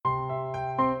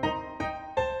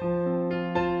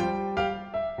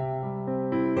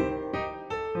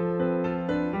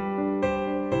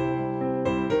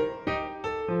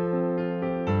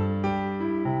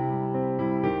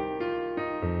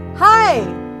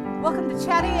Welcome to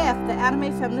Chatty AF, the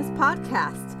Anime Feminist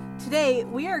Podcast. Today,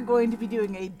 we are going to be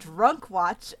doing a drunk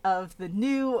watch of the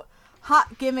new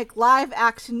Hot Gimmick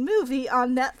live-action movie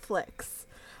on Netflix.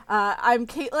 I'm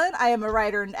Caitlin. I am a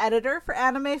writer and editor for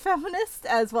Anime Feminist,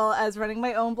 as well as running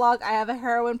my own blog. I have a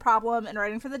heroin problem and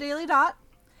writing for the Daily Dot.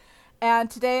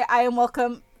 And today, I am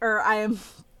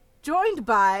joined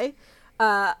by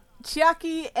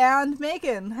Chiaki and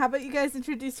Megan. How about you guys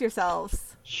introduce yourselves?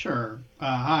 Sure.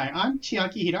 Hi, I'm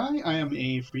Chiaki Hirai. I am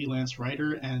a freelance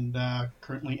writer and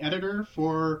currently editor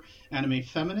for Anime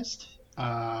Feminist.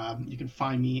 You can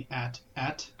find me at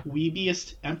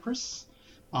Weebiest Empress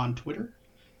on Twitter,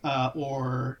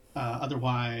 or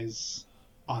otherwise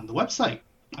on the website.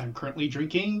 I'm currently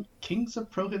drinking Kings of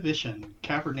Prohibition,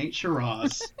 Cabernet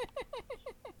Shiraz.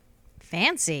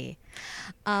 Fancy.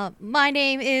 My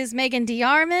name is Megan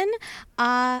DeArmond.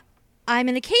 I'm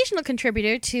an occasional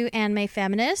contributor to Anime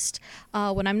Feminist.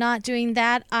 When I'm not doing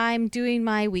that, I'm doing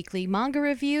my weekly manga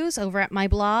reviews over at my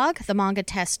blog, The Manga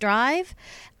Test Drive,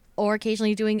 or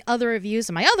occasionally doing other reviews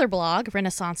on my other blog,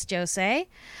 Renaissance Josei.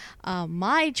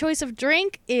 My choice of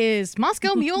drink is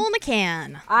Moscow Mule in a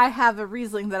can. I have a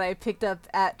Riesling that I picked up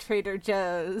at Trader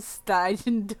Joe's that I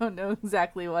don't know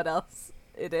exactly what else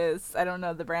it is. I don't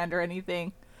know the brand or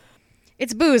anything.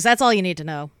 It's booze. That's all you need to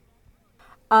know.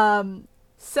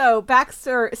 So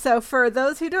for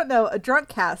those who don't know, a drunk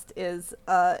cast is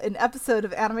an episode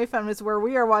of Anime Feminist where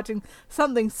we are watching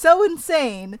something so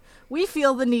insane we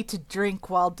feel the need to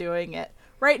drink while doing it.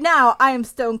 Right now, I am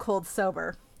stone cold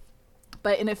sober,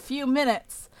 but in a few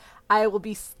minutes, I will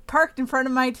be parked in front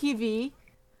of my TV,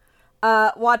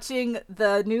 watching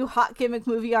the new Hot Gimmick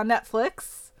movie on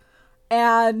Netflix,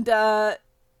 and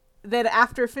then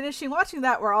after finishing watching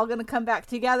that, we're all going to come back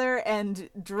together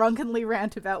and drunkenly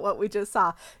rant about what we just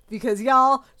saw. Because,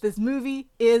 y'all, this movie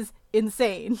is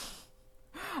insane.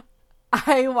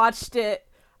 I watched it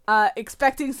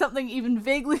expecting something even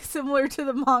vaguely similar to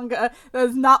the manga. That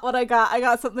is not what I got. I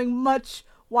got something much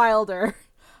wilder.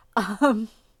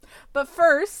 But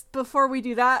first, before we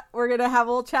do that, we're going to have a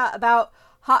little chat about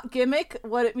Hot Gimmick,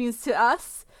 what it means to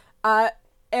us, and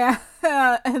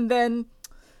then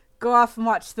go off and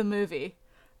watch the movie.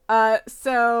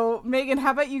 So, Megan,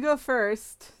 how about you go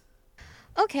first?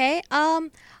 Okay,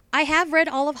 I have read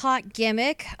all of Hot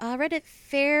Gimmick. I read it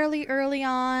fairly early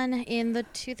on in the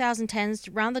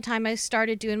 2010s, around the time I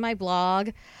started doing my blog.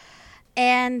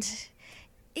 And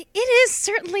it is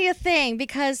certainly a thing,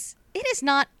 because it is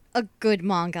not a good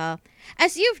manga.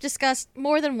 As you've discussed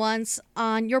more than once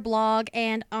on your blog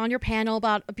and on your panel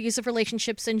about abusive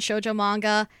relationships in shoujo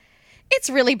manga, it's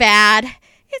really bad.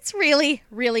 It's really,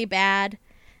 really bad.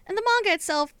 And the manga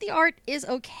itself, the art is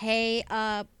okay.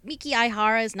 Miki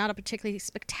Aihara is not a particularly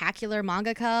spectacular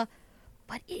mangaka,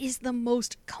 but it is the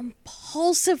most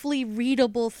compulsively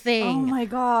readable thing. Oh my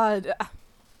god.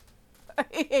 I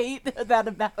hate that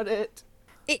about it.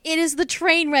 It is the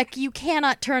train wreck you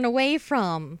cannot turn away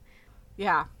from.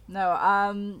 Yeah.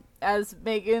 No, as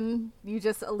Megan, you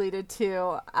just alluded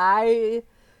to, I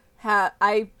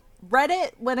read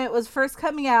it when it was first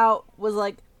coming out, was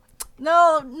like,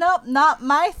 nope, not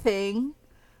my thing,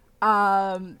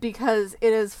 because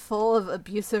it is full of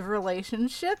abusive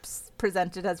relationships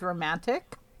presented as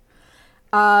romantic.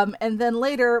 And then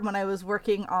later, when I was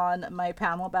working on my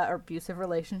panel about abusive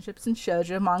relationships in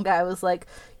shoujo manga, I was like,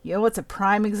 you know what's a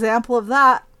prime example of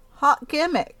that? Hot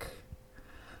Gimmick.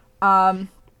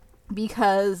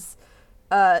 Because,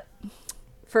 I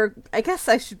guess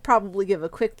I should probably give a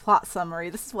quick plot summary.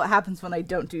 This is what happens when I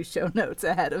don't do show notes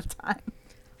ahead of time.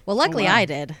 Well, luckily I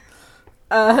did.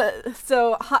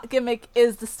 So Hot Gimmick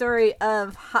is the story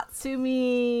of Hatsumi...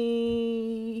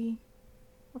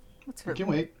 What's her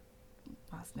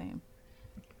last name?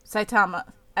 Saitama.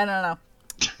 I don't know.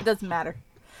 It doesn't matter.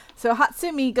 So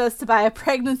Hatsumi goes to buy a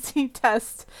pregnancy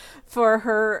test for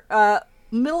her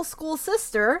middle school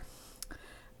sister,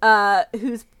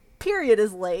 whose period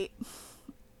is late,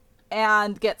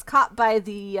 and gets caught by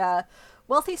the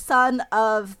wealthy son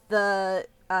of the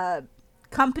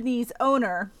company's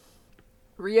owner,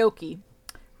 Ryoki.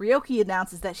 Ryoki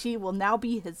announces that she will now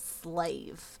be his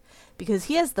slave because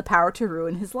he has the power to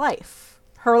ruin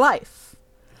her life.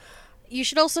 You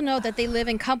should also know that they live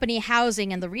in company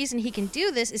housing, and the reason he can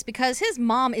do this is because his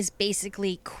mom is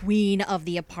basically queen of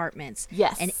the apartments.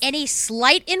 Yes. And any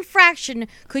slight infraction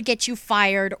could get you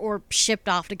fired or shipped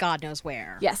off to God knows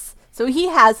where. Yes. So he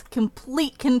has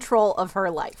complete control of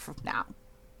her life now.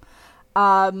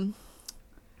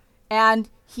 And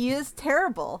he is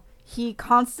terrible. He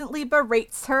constantly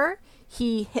berates her.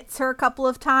 He hits her a couple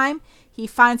of times. He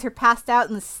finds her passed out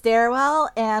in the stairwell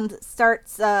and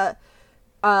starts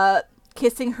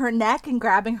kissing her neck and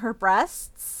grabbing her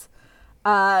breasts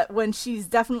when she's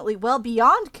definitely well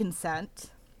beyond consent.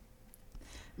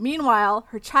 Meanwhile,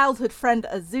 her childhood friend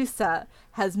Azusa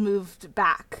has moved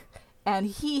back, and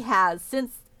he has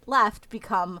since left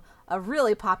become a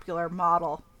really popular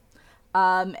model.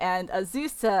 And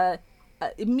Azusa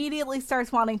immediately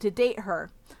starts wanting to date her,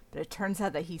 but it turns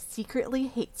out that he secretly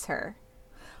hates her.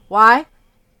 Why?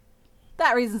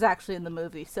 That reason's actually in the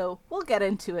movie, so we'll get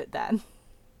into it then.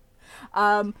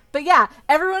 But yeah,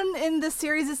 everyone in this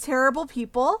series is terrible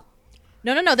people.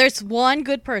 No. There's one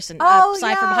good person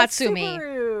aside from Hatsumi.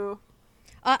 Subaru.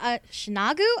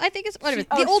 Shinagu, I think it's whatever.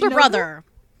 The older Shinobu? brother.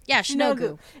 Yeah,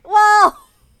 Shinogu. Well,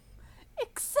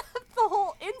 except the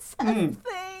whole incest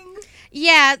thing.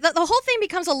 Yeah, the whole thing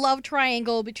becomes a love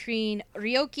triangle between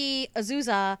Ryoki,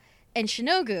 Azusa, and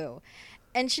Shinogu.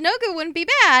 And Shinogu wouldn't be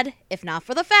bad if not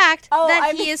for the fact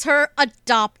that he is her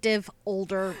adoptive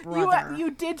older brother.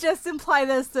 You did just imply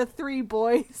there's the three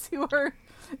boys who are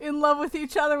in love with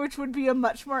each other, which would be a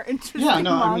much more interesting manga.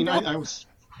 I mean, I was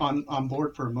on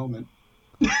board for a moment.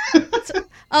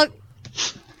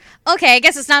 Okay, I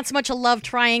guess it's not so much a love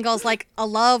triangle as like a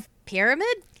love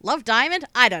pyramid? Love diamond?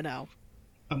 I don't know.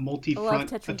 A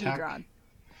multi-front attack.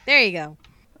 There you go.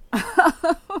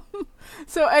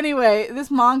 So anyway,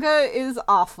 this manga is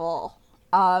awful.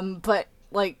 But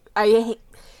like I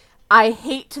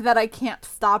hate that I can't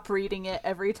stop reading it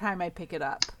every time I pick it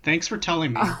up. Thanks for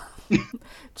telling me.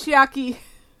 Chiaki.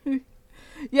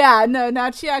 Yeah, no, now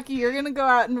Chiaki, you're gonna go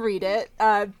out and read it.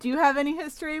 Do you have any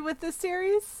history with this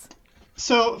series?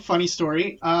 So, funny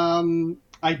story.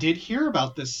 I did hear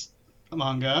about this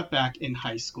manga back in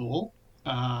high school,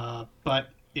 but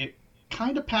it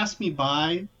kind of passed me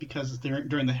by because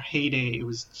during the heyday, it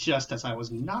was just as I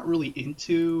was not really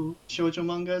into shoujo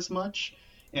manga as much,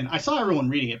 and I saw everyone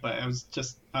reading it, but I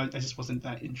just wasn't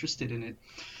that interested in it.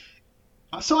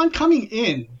 So I'm coming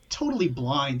in totally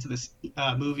blind to this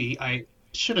movie. I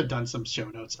should have done some show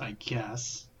notes, I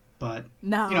guess, but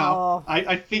no.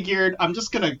 I figured I'm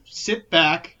just gonna sit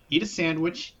back, eat a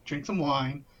sandwich, drink some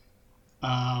wine,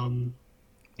 and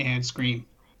scream.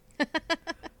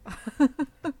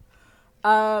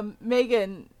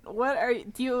 Megan, what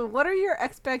are your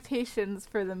expectations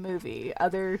for the movie?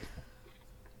 Admittedly,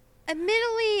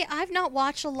 I've not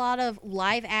watched a lot of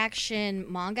live action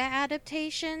manga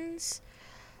adaptations,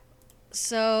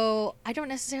 so I don't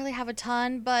necessarily have a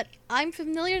ton, but I'm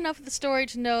familiar enough with the story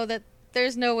to know that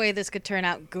there's no way this could turn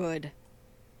out good.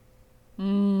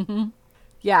 Mm-hmm.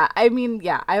 Yeah, I mean,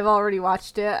 yeah, I've already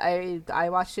watched it. I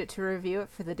watched it to review it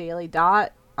for the Daily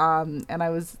Dot. And I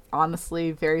was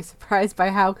honestly very surprised by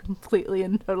how completely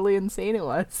and totally insane it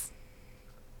was.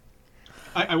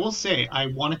 I will say, I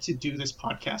wanted to do this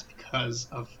podcast because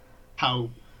of how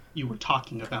you were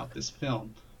talking about this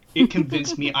film. It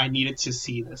convinced me I needed to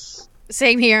see this.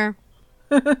 Same here.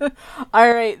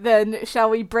 All right, then, shall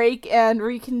we break and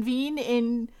reconvene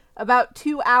in about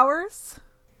 2 hours?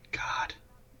 God.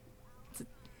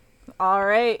 All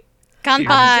right. Kanpai.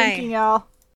 Happy drinking, y'all.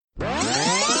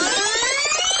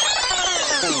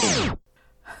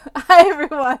 Hi,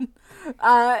 everyone.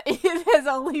 It has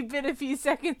only been a few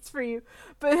seconds for you,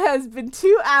 but it has been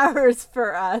 2 hours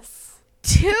for us.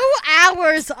 2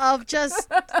 hours of just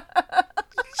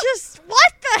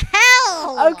what the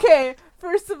hell? Okay,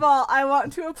 first of all, I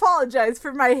want to apologize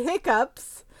for my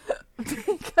hiccups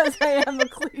because I am a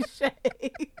cliche.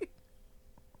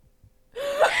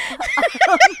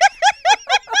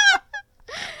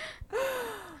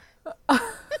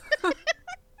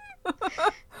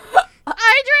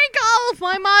 I drank all of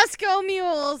my Moscow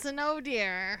mules, and oh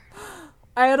dear.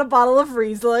 I had a bottle of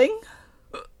Riesling.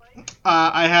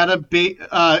 I had a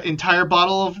entire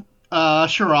bottle of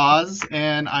Shiraz,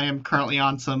 and I am currently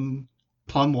on some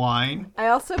plum wine. I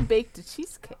also baked a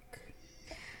cheesecake.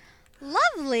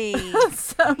 Lovely.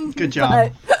 Good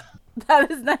job.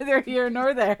 That is neither here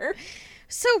nor there.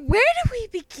 So where do we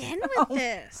begin with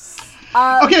this?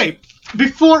 Okay,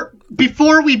 before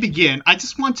we begin, I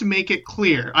just want to make it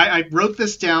clear. I wrote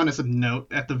this down as a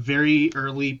note at the very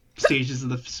early stages of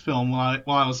the film while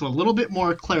I was a little bit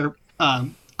more clear.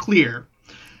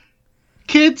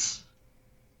 Kids,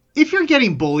 if you're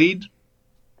getting bullied,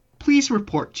 please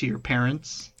report to your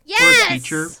parents or a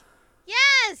teacher.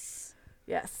 Yes!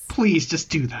 Yes. Please just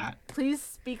do that. Please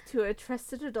speak to a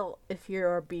trusted adult if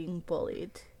you're being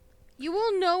bullied. You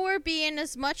will nowhere be in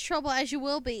as much trouble as you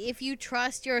will be if you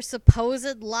trust your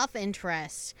supposed love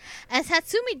interest, as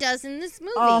Hatsumi does in this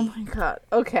movie. Oh my god.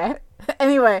 Okay.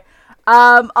 Anyway,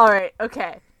 alright,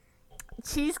 okay.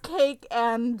 Cheesecake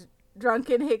and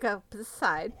drunken hiccups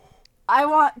aside, I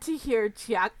want to hear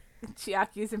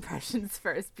Chiaki's impressions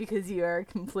first because you are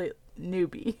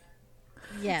newbie.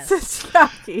 Yes. So,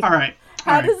 Chiaki, All right.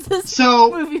 how does this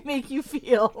movie make you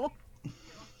feel?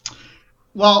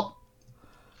 Well,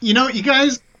 you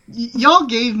guys, y'all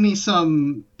gave me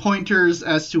some pointers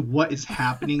as to what is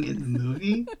happening in the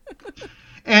movie.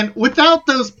 And without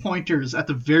those pointers at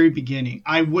the very beginning,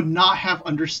 I would not have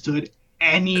understood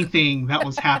anything that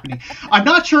was happening. I'm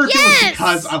not sure if it was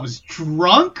because I was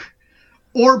drunk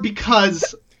or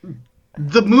because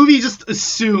the movie just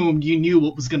assumed you knew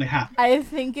what was going to happen. I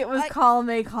think it was column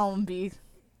A, column B.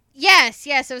 Yes,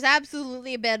 it was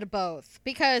absolutely a bit of both.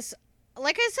 Because,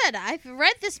 like I said, I've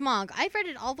read this manga. I've read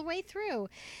it all the way through.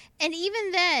 And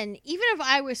even then, even if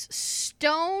I was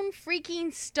stone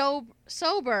freaking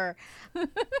sober,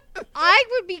 I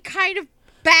would be kind of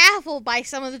baffled by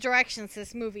some of the directions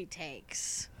this movie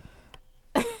takes.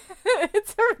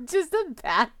 It's just a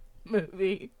bad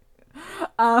movie.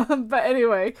 But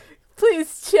anyway, please,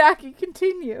 Chiaki,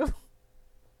 continue.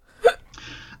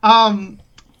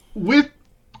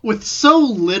 With so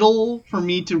little for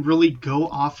me to really go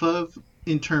off of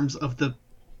in terms of the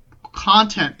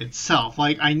content itself,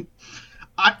 like I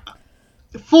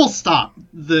full stop,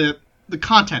 the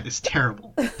content is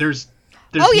terrible. There's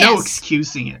no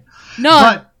excusing it.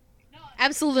 No,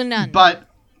 absolutely none. But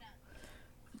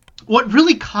what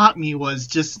really caught me was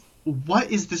just,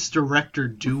 what is this director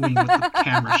doing with the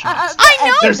camera shots? I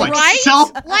know, there's, right?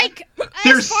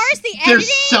 As far as the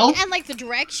editing and like the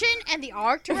direction and the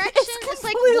art direction, it's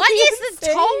like, what is the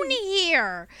tone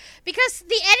here? Because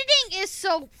the editing is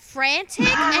so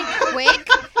frantic and quick,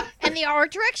 and the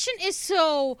art direction is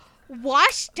so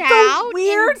washed out.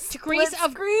 Weird degrees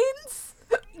of screens.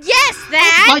 Yes,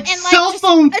 that like and like cell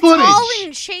phone footage. It's all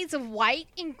in shades of white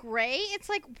and gray. It's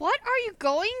like, what are you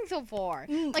going for?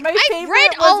 Like, I've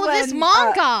read all of this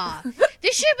manga.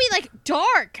 This should be like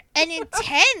dark and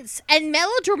intense and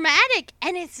melodramatic,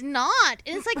 and it's not.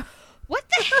 And it's like, what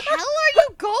the hell are you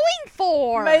going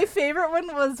for? My favorite one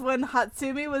was when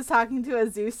Hatsumi was talking to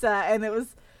Azusa, and it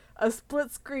was a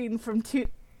split screen from two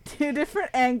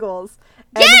different angles.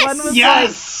 And one was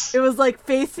like, it was like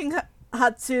facing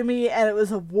Hatsumi, and it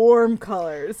was warm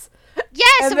colors.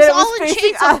 Yes, and it was all in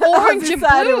shades of orange and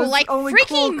blue, like freaking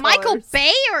cool Michael colors.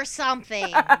 Bay or something.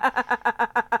 And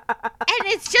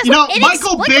it's just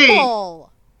inexplicable.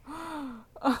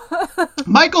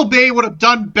 Michael Bay would have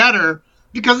done better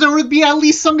because there would be at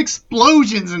least some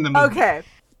explosions in the movie. Okay,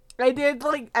 I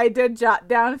did jot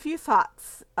down a few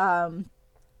thoughts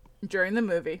during the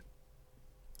movie.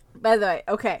 By the way,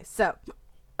 okay, so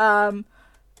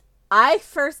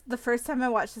the first time I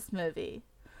watched this movie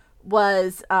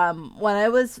was when I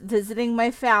was visiting my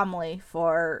family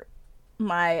for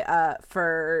my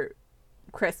for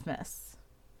Christmas,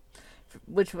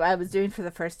 which I was doing for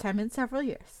the first time in several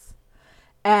years,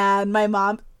 and my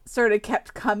mom sort of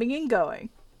kept coming and going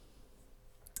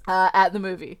at the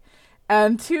movie,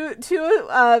 and two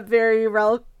very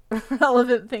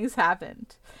relevant things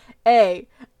happened.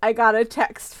 I got a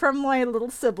text from my little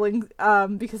sibling,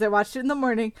 because I watched it in the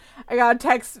morning. I got a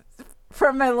text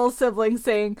from my little sibling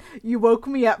saying, "You woke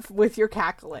me up with your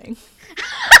cackling."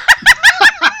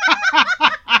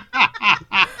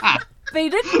 They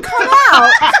didn't come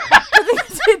out, but they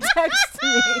did text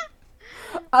me.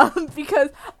 Because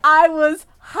I was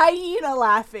hyena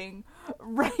laughing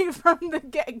right from the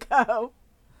get-go.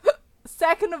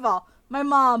 Second of all, my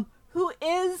mom, who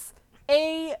is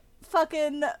a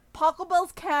fucking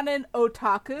Pokebell's canon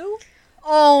otaku.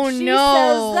 She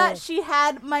says that she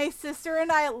had my sister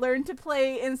and I learn to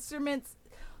play instruments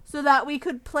so that we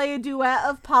could play a duet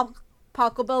of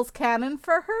Pokebell's canon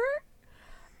for her.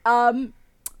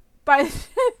 By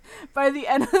the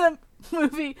end of the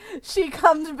movie, she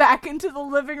comes back into the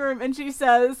living room and she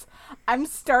says, "I'm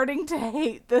starting to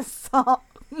hate this song."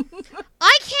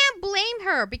 I can't blame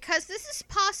her, because this is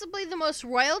possibly the most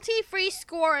royalty-free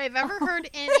score I've ever heard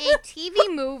in a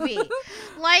TV movie.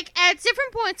 Like, at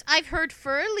different points, I've heard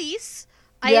For Elise,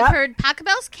 I've heard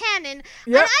Pokebell's Canon,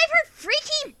 and I've heard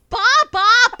freaking Ba Ba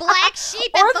Black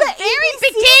Sheep at the very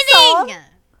beginning!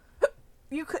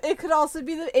 It could also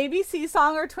be the ABC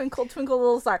song or Twinkle Twinkle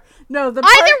Little Star. No, either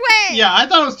way! Yeah, I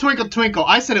thought it was Twinkle Twinkle.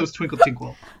 I said it was Twinkle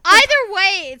Twinkle. Either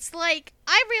way, it's like,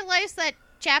 I realized that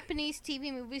Japanese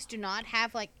TV movies do not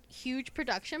have, like, huge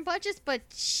production budgets, but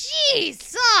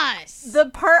Jesus!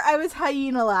 The part I was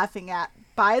hyena laughing at,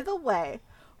 by the way,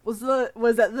 was at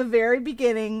the very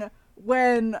beginning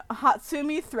when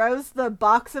Hatsumi throws the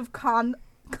box of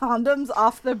condoms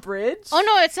off the bridge. Oh,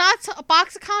 no, it's not a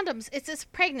box of condoms. It's a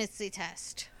pregnancy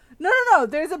test. No.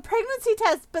 There's a pregnancy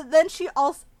test, but then she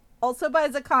also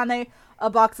buys Akane a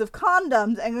box of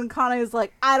condoms, and Akane is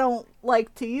like, "I don't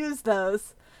like to use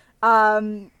those."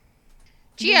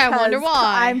 Gee, I wonder because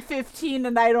why. I'm 15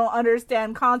 and I don't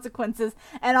understand consequences,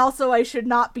 and also I should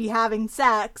not be having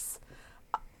sex.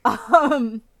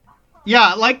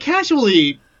 Yeah, like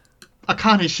casually,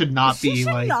 Akane should not She be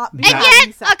should like not be. that. And having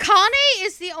yet, sex. Akane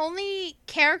is the only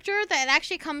character that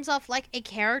actually comes off like a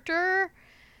character.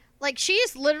 Like, she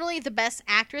is literally the best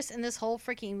actress in this whole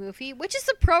freaking movie, which is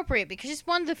appropriate because she's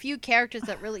one of the few characters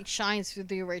that really shines through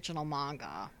the original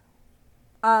manga.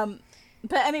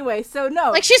 But anyway, so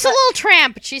no. Like, she's a little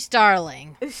tramp, but she's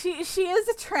darling. She is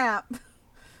a tramp,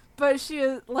 but she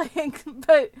is like,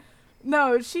 but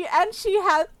no, she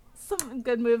has some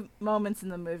good moments in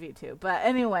the movie too. But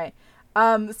anyway,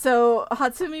 so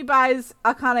Hatsumi buys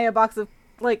Akane a box of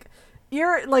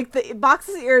the box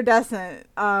is iridescent,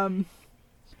 and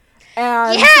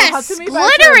Yes! so Hatsumi buys her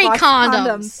a Glittery box of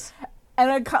condoms!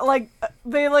 And Akane's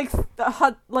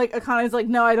like,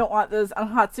 no, I don't want those. And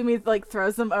Hatsumi like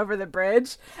throws them over the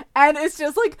bridge, and it's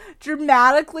just like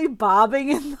dramatically bobbing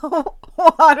in the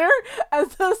water as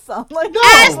the sunlight.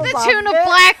 As goes the above tune of it,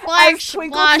 Black Black as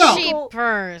Twinkle, Splashy Twinkle,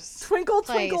 Purse. Twinkle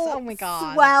plays. Twinkle Oh my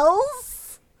god.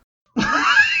 swells.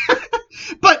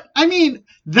 But I mean,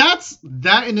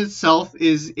 that in itself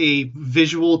is a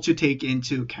visual to take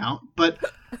into account. But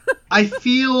I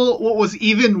feel what was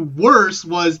even worse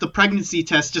was the pregnancy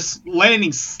test just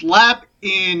landing slap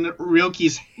in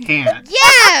Ryoki's hand.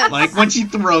 Yes! Like when she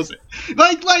throws it.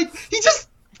 Like he just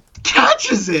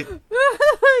catches it.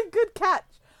 Good catch.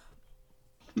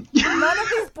 None of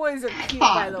these boys are cute,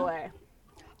 by the way.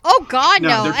 Oh god, No,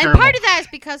 no. they're And terrible. part of that is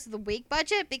because of the wig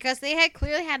budget, because they had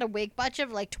clearly had a wig budget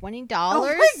of like $20. Oh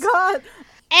my god.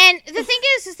 And the thing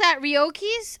is that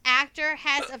Ryoki's actor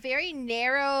has a very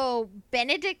narrow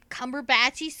Benedict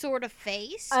Cumberbatchy sort of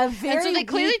face. A very And so they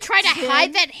clearly weak try to chin.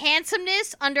 hide that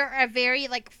handsomeness under a very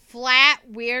like flat,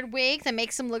 weird wig that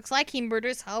makes him look like he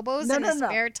murders hobos in his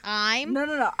spare time.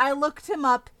 No. I looked him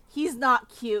up. He's not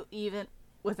cute even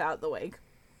without the wig.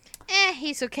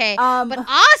 He's okay. Um, But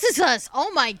Azusa's,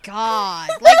 oh my god.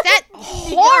 Like that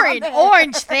horrid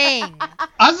orange thing.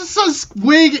 Azusa's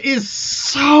wig is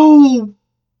so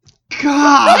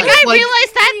God. Like, I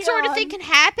realized that sort of Neon. thing can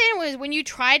happen when you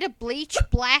try to bleach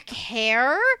black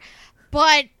hair,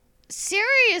 but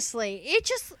seriously,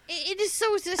 it is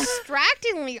so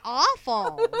distractingly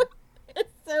awful.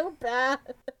 It's so bad.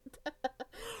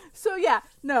 So yeah,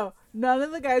 no, none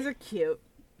of the guys are cute.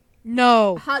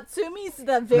 No. Hatsumi's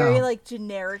the very No. like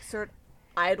generic sort of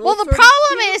idol. Well, the sort of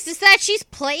problem cute. is that she's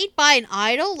played by an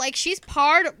idol. Like, she's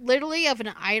part, literally, of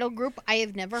an idol group I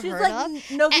have never she's heard like of.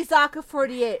 Nogizaka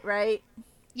 48, right?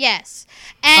 Yes.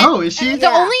 And Oh, is she? the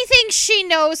only thing she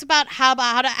knows about how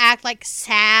to act like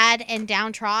sad and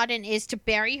downtrodden is to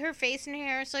bury her face in her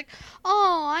hair. It's like,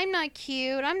 oh, I'm not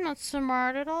cute. I'm not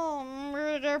smart at all.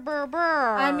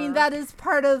 I mean, that is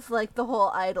part of like the whole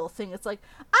idol thing. It's like,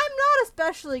 I'm not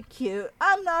especially cute.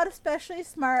 I'm not especially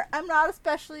smart. I'm not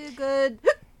especially good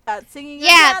at singing and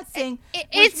dancing. which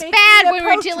It's makes bad me when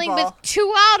we're dealing with approachable.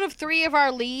 2 out of 3 of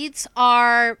our leads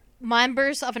are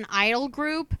members of an idol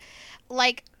group.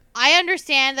 Like, I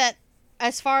understand that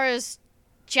as far as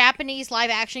Japanese live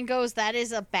action goes, that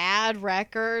is a bad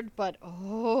record, but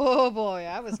oh boy,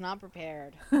 I was not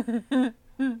prepared.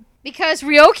 Because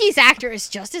Ryoki's actor is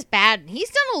just as bad, and he's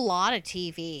done a lot of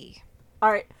TV.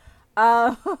 All right.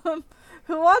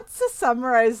 Who wants to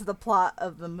summarize the plot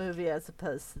of the movie as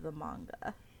opposed to the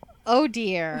manga? Oh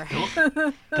dear.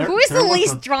 There- Who is there the was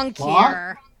least a drunk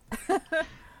plot? here?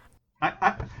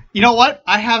 You know what?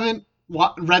 I haven't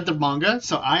read the manga,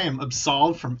 so I am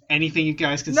absolved from anything you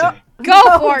guys can say. Go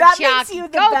for it, that makes Chiaki. you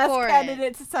the Go best for it.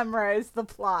 candidate to summarize the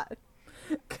plot.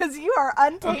 Because you are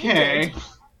untainted. Okay.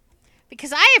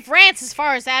 Because I have rants as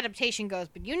far as adaptation goes,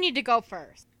 but you need to go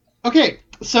first. Okay,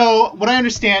 so what I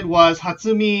understand was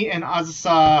Hatsumi and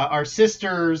Azusa are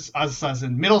sisters. Azusa's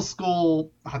in middle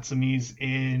school, Hatsumi's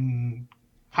in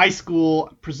high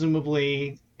school,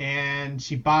 presumably, and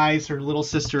she buys her little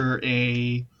sister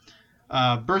a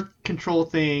birth control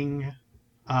thing,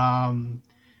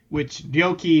 which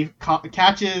Ryoki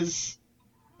catches,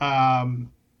 and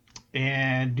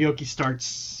Ryoki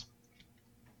starts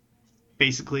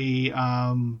basically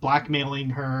blackmailing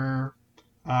her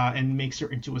and makes her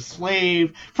into a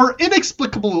slave. For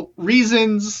inexplicable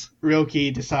reasons,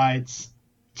 Ryoki decides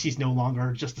she's no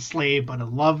longer just a slave, but a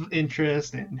love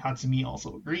interest, and Hatsumi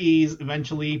also agrees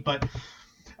eventually. But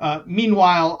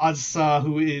meanwhile, Azusa,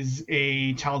 who is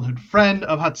a childhood friend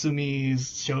of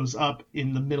Hatsumi's, shows up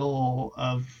in the middle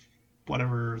of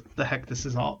whatever the heck this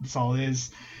all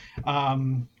is.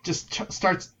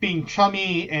 Starts being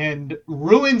chummy and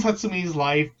ruins Hatsumi's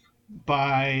life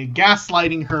by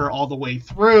gaslighting her all the way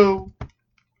through.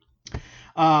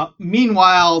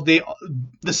 Meanwhile, the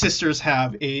sisters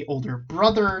have a older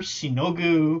brother,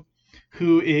 Shinogu,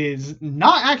 who is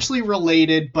not actually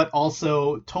related, but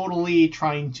also totally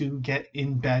trying to get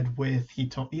in bed with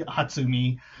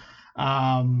Hatsumi.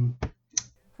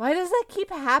 Why does that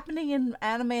keep happening in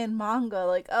anime and manga?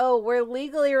 Like, oh, we're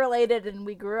legally related and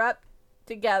we grew up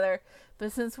together,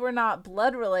 but since we're not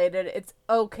blood related, it's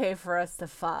okay for us to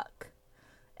fuck.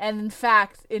 And in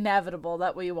fact, inevitable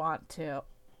that we want to.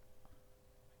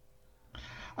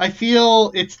 I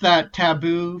feel it's that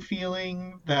taboo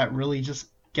feeling that really just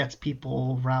gets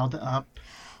people riled up.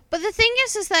 But the thing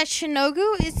is that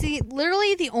Shinogu is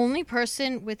literally the only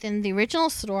person within the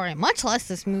original story, much less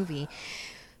this movie,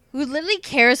 who literally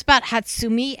cares about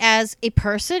Hatsumi as a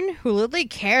person, who literally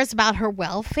cares about her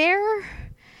welfare.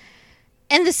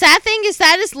 And the sad thing is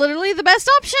that is literally the best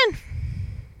option.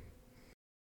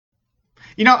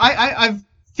 You know, I've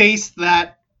faced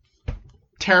that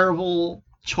terrible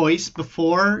choice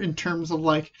before in terms of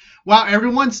like, wow,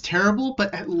 everyone's terrible,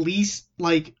 but at least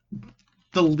like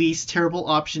the least terrible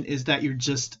option is that you're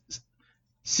just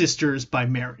sisters by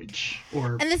marriage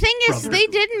or and the thing is, brother. they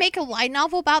did make a light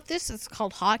novel about this. It's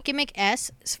called Hot Gimmick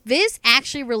S. Viz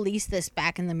actually released this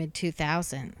back in the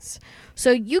mid-2000s.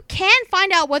 So you can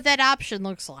find out what that option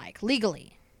looks like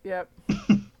legally. Yep.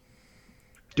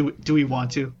 Do we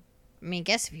want to? I mean,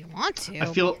 guess if you want to.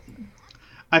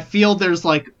 I feel there's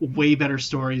like way better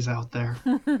stories out there.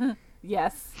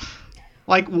 Yes.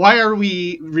 Like, why are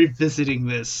we revisiting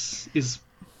this? That's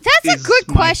a good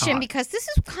my question thought. because this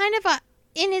is kind of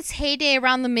in its heyday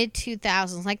around the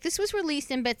mid-2000s. Like, this was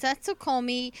released in Betsetsu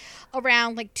Komi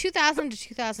around, like, 2000 to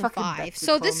 2005.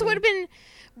 So this would have been...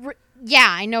 yeah,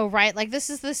 I know, right? Like, this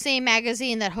is the same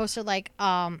magazine that hosted, like,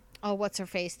 what's her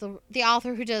face? The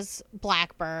author who does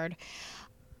Blackbird.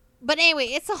 But anyway,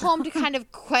 it's a home to kind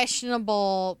of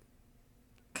questionable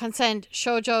consent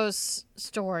shoujo's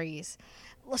stories.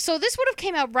 So this would have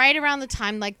came out right around the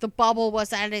time, like, the bubble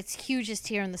was at its hugest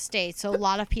here in the States. So a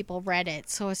lot of people read it.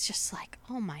 So it's just like,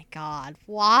 oh my God,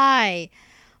 why?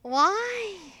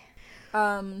 Why?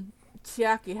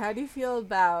 Chiaki, how do you feel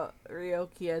about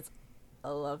Ryoki as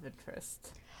a love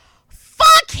interest?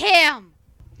 Fuck him!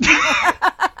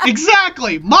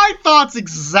 Exactly! My thoughts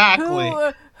exactly!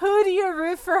 Who do you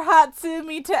root for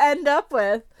Hatsumi to end up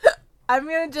with? I'm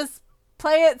gonna just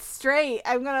play it straight.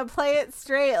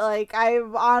 Like, I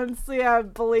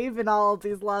believe in all of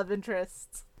these love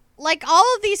interests. Like,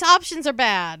 all of these options are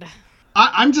bad.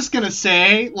 I'm just gonna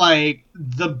say, like,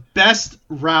 the best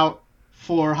route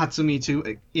for Hatsumi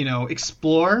to,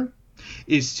 explore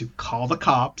is to call the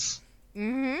cops,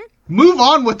 move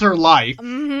on with her life,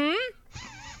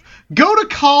 go to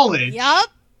college,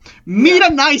 meet a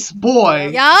nice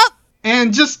boy,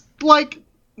 and just, like,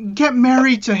 get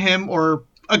married to him or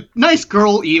a nice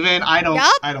girl even. I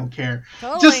don't care.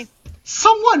 Totally. Just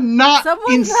someone not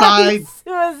inside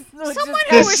Someone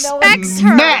who respects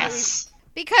her. Mess.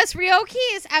 Because Ryoki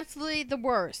is absolutely the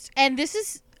worst. And the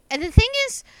thing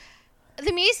is, the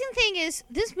amazing thing is,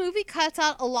 this movie cuts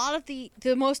out a lot of the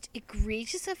most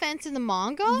egregious offense in the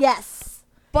manga. Yes.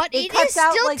 But it is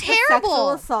out, still like, terrible. The sexual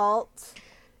assault.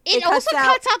 It also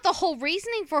cuts out the whole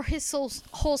reasoning for his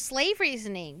whole slave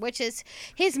reasoning, which is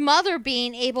his mother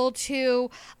being able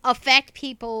to affect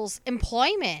people's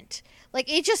employment.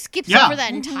 Like, it just skips over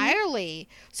that entirely.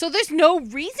 So there's no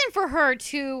reason for her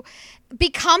to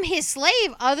become his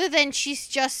slave other than she's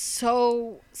just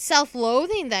so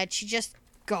self-loathing that she just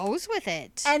goes with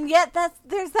it. And yet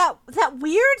there's that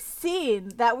weird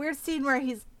scene where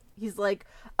he's like,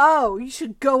 oh, you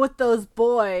should go with those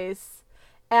boys.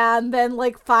 And then,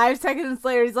 like, 5 seconds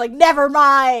later, he's like, never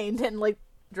mind, and, like,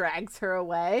 drags her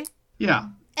away. Yeah.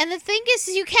 And the thing is,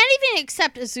 you can't even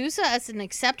accept Azusa as an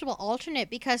acceptable alternate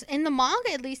because in the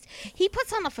manga, at least, he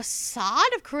puts on a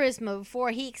facade of charisma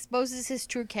before he exposes his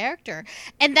true character.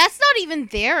 And that's not even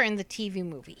there in the TV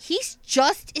movie. He's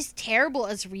just as terrible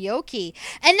as Ryoki.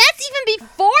 And that's even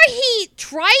before he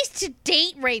tries to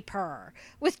date rape her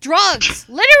with drugs,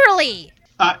 literally.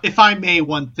 If I may,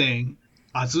 one thing.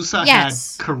 Azusa had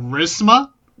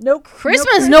charisma.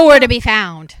 Charisma is nowhere to be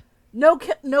found. No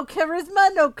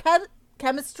charisma, no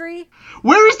chemistry.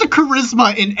 Where is the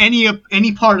charisma in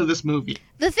any part of this movie?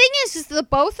 The thing is that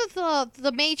both of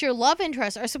the major love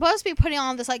interests are supposed to be putting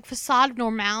on this, like, facade of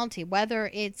normality, whether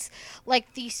it's,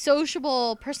 like, the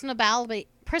sociable personality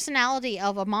personality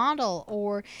of a model,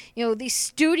 or the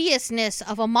studiousness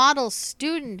of a model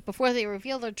student before they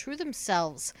reveal their true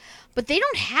themselves. But they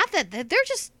don't have that. They're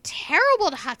just terrible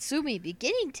to Hatsumi,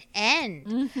 beginning to end.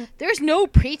 Mm-hmm. There's no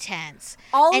pretense.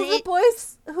 All And of the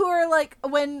boys who are like,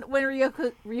 when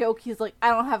Ryoki's like, I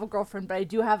don't have a girlfriend, but I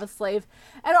do have a slave,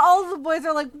 and all of the boys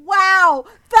are like, wow,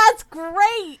 that's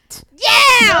great.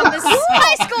 Yeah, this is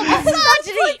high school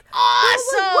misogyny. Like,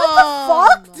 Awesome. What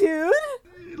the fuck,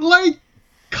 dude? Like,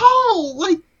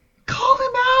 call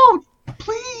him out,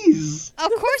 please.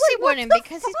 Of course he wouldn't, the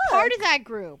because he's fuck? part of that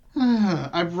group.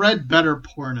 I've read better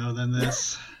porno than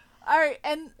this. All right,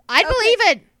 and I'd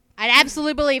believe it. I'd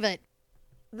absolutely believe it.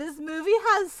 this movie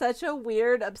has such a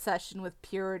weird obsession with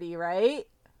purity, right?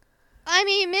 I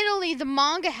mean, admittedly, the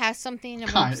manga has something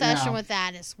of an obsession Yeah. with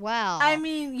that as well. I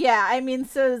mean, yeah,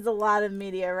 so does a lot of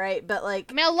media, right? But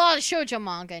like, a lot of shoujo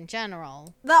manga in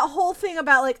general. that whole thing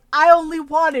about like, I only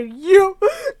wanted you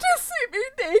to see me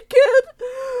naked.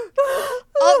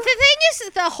 Oh, the thing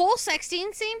is, the whole sex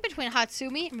scene between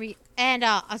Hatsumi and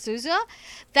Azusa,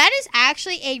 that is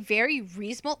actually a very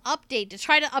reasonable update to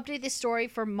try to update this story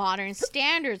for modern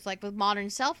standards, like with modern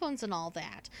cell phones and all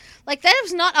that. Like, that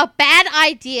was not a bad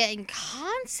idea in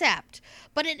concept,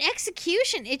 but in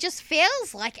execution, it just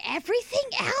fails like everything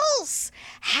else.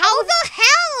 How the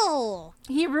hell?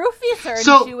 He roofies her,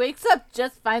 So- and she wakes up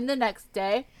just fine the next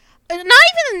day. Not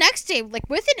even the next day, like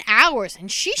within hours,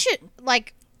 and she should,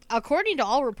 like, according to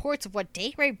all reports of what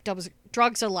date rape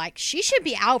drugs are like, she should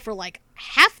be out for like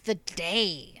half the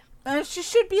day. And she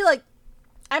should be like,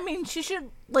 she should,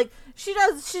 like,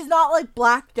 she's not like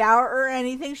blacked out or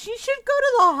anything. She should go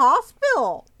to the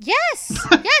hospital. Yes,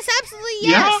 yes, absolutely,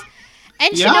 yes. Yeah.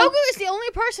 And Yeah. Shinobu is the only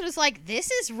person who's like,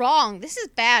 this is wrong, this is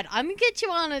bad. I'm gonna get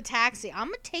you on a taxi. I'm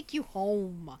gonna take you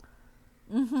home.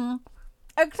 Mm-hmm.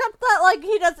 Except that, like,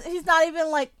 he's not even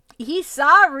like, he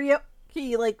saw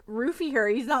Ryoki, like, roofie her.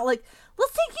 He's not like,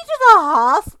 let's take you to the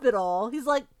hospital. He's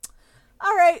like,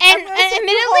 all right. And I'm gonna send you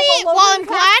admittedly, home alone while in I'm a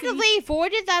glad taxi. that they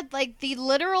avoided that, like, the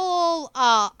literal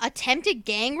attempted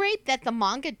gang rape that the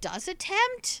manga does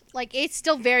attempt, like, it's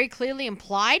still very clearly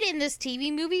implied in this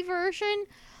TV movie version.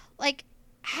 Like,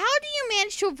 how do you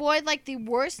manage to avoid, like, the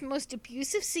worst, most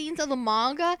abusive scenes of the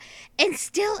manga and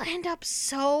still end up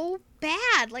so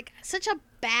bad? Like, such a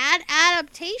bad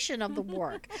adaptation of the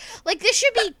work. Like, this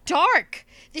should be dark.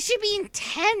 This should be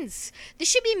intense. This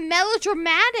should be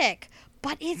melodramatic.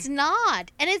 But it's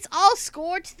not. And it's all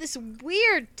scored to this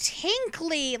weird,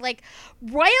 tinkly, like,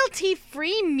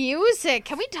 royalty-free music.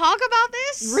 Can we talk about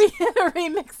this?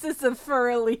 Remixes of Fur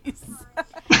Elise.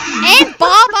 And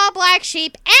Baba Black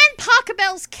Sheep and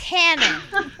Pachelbel's Canon.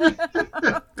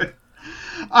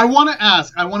 I want to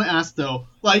ask though,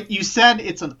 like you said,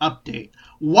 it's an update.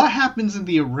 What happens in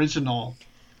the original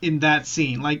in that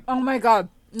scene? Like, Oh my god.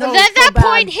 No, At it's so that bad.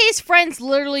 point, his friends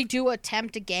literally do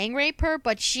attempt to gang rape her,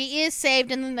 but she is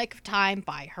saved in the nick of time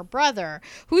by her brother,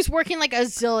 who's working like a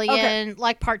zillion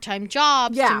like part-time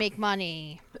jobs to Yeah. make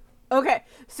money. Okay,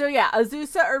 so yeah,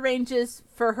 Azusa arranges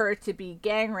for her to be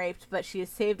gang raped, but she is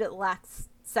saved at last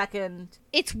second.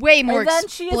 It's way more And then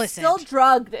she is explicit. still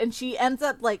drugged, and she ends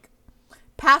up, like,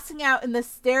 passing out in the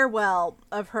stairwell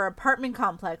of her apartment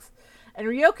complex. And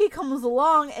Ryoki comes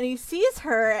along, and he sees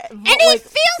her. And he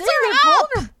feels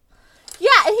her up! Yeah,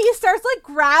 and he starts, like,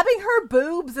 grabbing her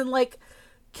boobs and, like,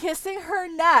 kissing her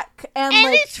neck. And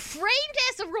like, it's framed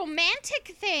as a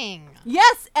romantic thing.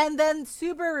 yes, and then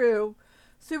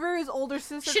Subaru's older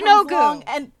sister comes Shinogu. along,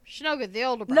 and Shinogu, the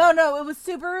older brother. no, it was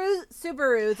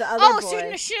Subaru, the other Oh,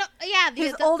 boy. yeah,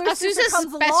 His the older sister Azusa's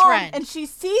comes best along, friend. and she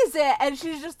sees it, and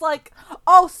she's just like,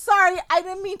 "Oh, sorry, I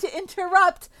didn't mean to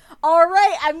interrupt. All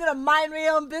right, I'm gonna mind my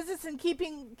own business and keep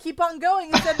on going."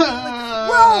 Instead of being like,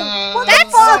 "Whoa, what That's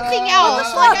the fuck? something What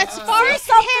else. the Like, fuck? as far Say as it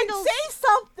something, handles- say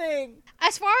something."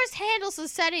 As far as handles the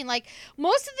setting, like,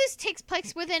 most of this takes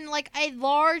place within, like, a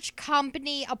large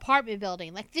company apartment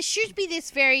building. Like, this should be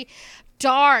this very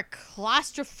dark,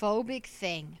 claustrophobic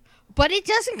thing. But it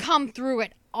doesn't come through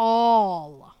at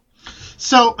all.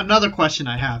 so another question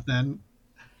I have then.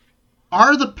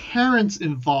 Are the parents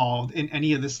involved in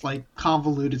any of this, like,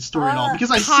 convoluted story at all? Because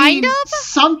I've kind seen of?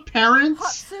 some parents...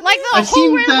 Hatsumi? Like, the I've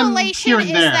whole seen them revelation here is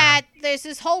and there. that there's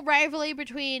this whole rivalry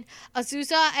between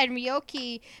Azusa and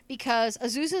Ryoki because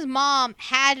Azusa's mom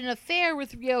had an affair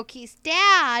with Ryoki's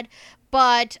dad,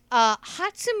 but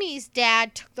Hatsumi's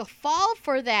dad took the fall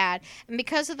for that, and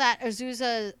because of that,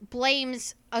 Azusa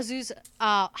blames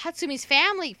Hatsumi's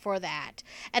family for that,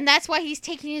 and that's why he's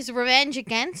taking his revenge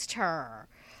against her.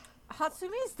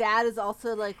 Hatsumi's dad is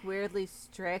also, like, weirdly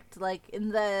strict. Like,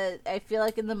 I feel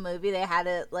like in the movie they had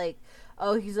it, like,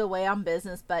 oh, he's away on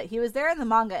business, but he was there in the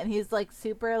manga, and he's like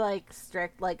super like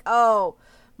strict, like, oh,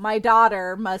 my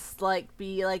daughter must like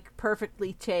be like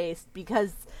perfectly chaste,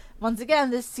 because once again,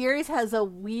 this series has a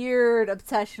weird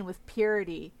obsession with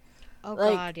purity. Oh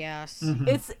like, God, yes.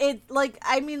 Mhm. It like,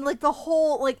 I mean, like the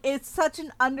whole, like, it's such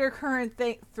an undercurrent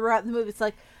thing throughout the movie. It's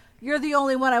like, you're the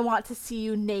only one I want to see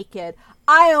you naked.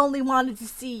 I only wanted to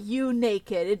see you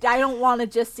naked. I don't want to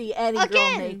just see any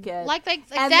girl naked. Like And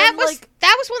that then, was like-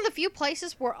 that was one of the few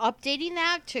places where updating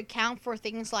that to account for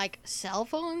things like cell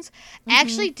phones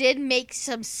actually did make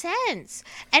some sense,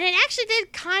 and it actually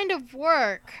did kind of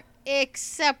work,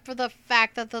 except for the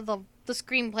fact that the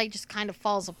screenplay just kind of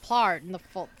falls apart in the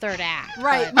third act.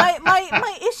 Right. But-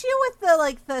 My issue with the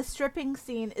like the stripping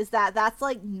scene is that that's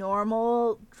like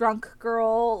normal drunk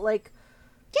girl like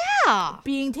yeah.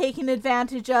 being taken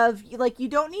advantage of. Like, you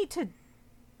don't need to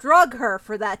drug her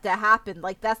for that to happen.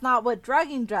 Like, that's not what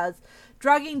drugging does.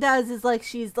 Drugging does is like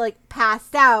she's like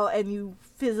passed out and you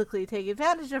physically take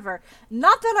advantage of her.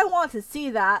 Not that I want to see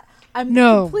that. I'm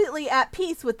No. completely at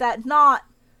peace with that not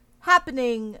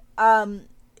happening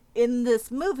in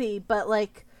this movie, but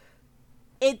like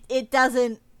it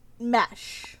doesn't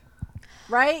mesh.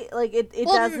 Right? Like, it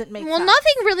doesn't make sense.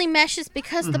 Nothing really meshes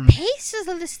because the paces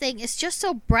of this thing is just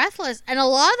so breathless, and a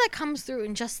lot of that comes through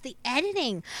in just the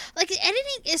editing. Like, the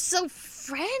editing is so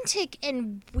frantic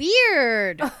and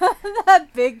weird. That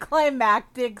big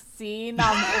climactic scene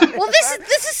on the Well, this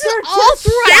is They're all just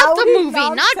throughout the shouting movie,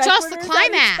 not just the non-sequiturs at each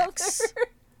climax. other.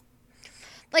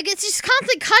 Like, it's just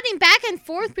constantly cutting back and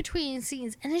forth between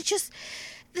scenes, and it's just,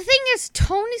 the thing is,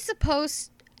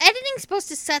 editing's supposed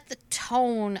to set the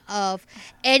tone of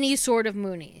any sort of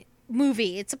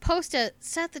movie. It's supposed to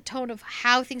set the tone of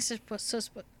how things are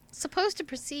supposed to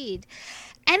proceed.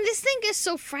 And this thing is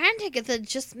so frantic that it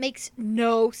just makes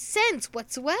no sense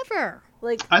whatsoever.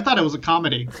 Like, I thought it was a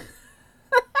comedy.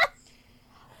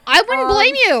 I wouldn't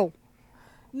blame you.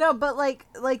 no, but like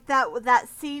that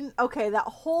scene, okay, that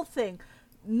whole thing,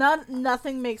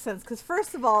 nothing makes sense. Because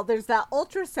first of all, there's that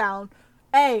ultrasound.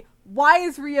 A, why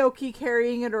is Ryoki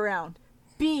carrying it around?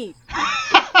 B,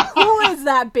 who is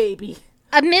that baby?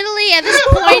 Admittedly, at this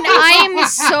point, I am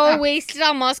so wasted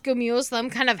on Moscow Mules that I'm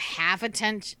kind of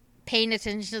paying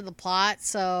attention to the plot,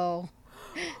 so...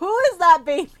 Who is that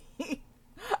baby?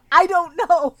 I don't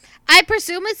know. I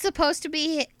presume it's supposed to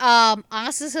be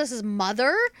Asusa's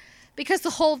mother, because the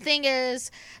whole thing is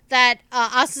that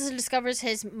Asusa discovers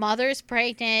his mother is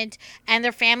pregnant, and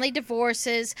their family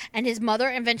divorces, and his mother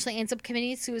eventually ends up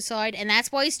committing suicide, and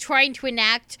that's why he's trying to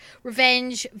enact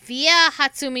revenge via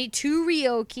Hatsumi to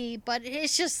Ryoki, but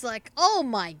it's just like, oh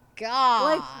my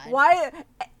god. Like, why?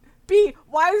 B,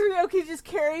 why is Ryoki just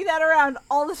carrying that around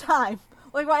all the time?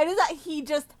 Like, why does that he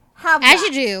just have As that?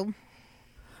 you do.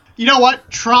 You know what?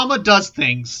 Trauma does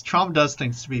things. Trauma does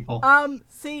things to people.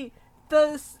 See,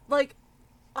 like,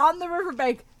 on the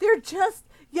riverbank, they're just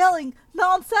yelling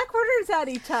non sequiturs at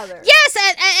each other. Yes,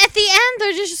 at the end,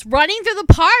 they're just running through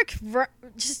the park,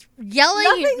 just yelling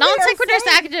Nothing they non are sequitur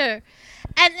saying. sequitur.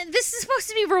 And this is supposed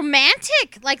to be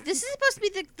romantic. Like, this is supposed to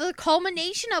be the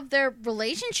culmination of their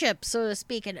relationship, so to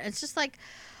speak. And it's just like,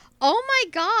 oh my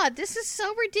god, this is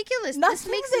so ridiculous. This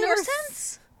Nothing makes they no are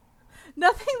sense.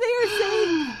 Nothing they are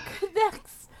saying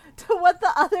connects to what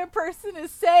the other person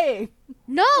is saying.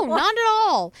 No, not at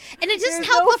all. And it doesn't There's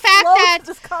help no the fact flow to that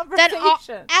this that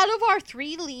conversation. out of our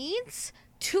 3 leads,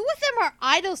 2 of them are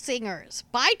idol singers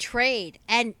by trade,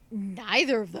 and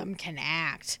neither of them can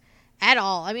act at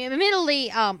all. I mean, admittedly,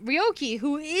 Ryoki,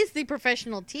 who is the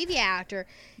professional TV actor,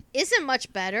 isn't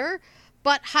much better,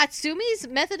 but Hatsumi's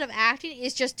method of acting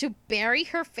is just to bury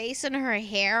her face in her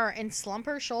hair and slump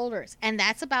her shoulders, and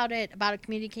that's about it, about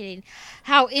communicating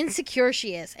how insecure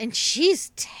she is, and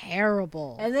she's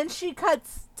terrible. And then she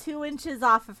cuts 2 inches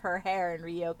off of her hair, and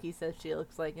Ryoki says she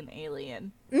looks like an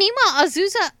alien. Meanwhile,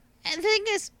 Azusa, and the thing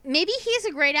is, maybe he's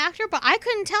a great actor, but I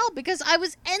couldn't tell because I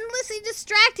was endlessly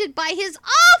distracted by his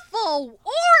awful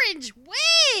orange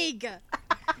wig.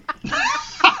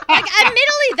 Like,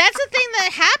 admittedly, that's the thing that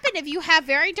happened if you have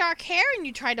very dark hair and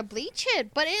you try to bleach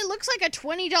it, but it looks like a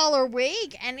 $20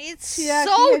 wig, and it's so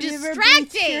have you ever bleached your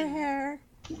distracting. hair?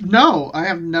 No, I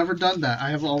have never done that. I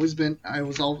have always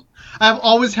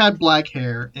had black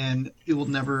hair, and it will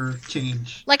never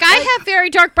change. Like, I have very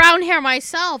dark brown hair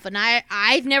myself, and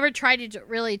I've never tried to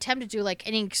really attempt to do, like,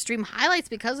 any extreme highlights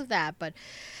because of that, but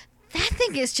that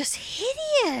thing is just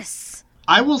hideous.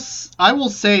 I will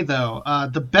say though,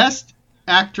 the best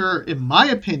actor, in my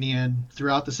opinion,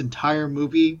 throughout this entire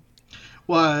movie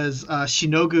was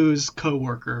Shinogu's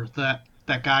coworker, that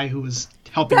guy who was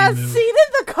helping That him move. scene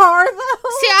in the are, though?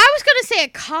 See, I was gonna say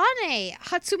Akane,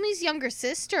 Hatsumi's younger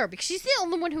sister, because she's the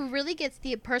only one who really gets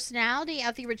the personality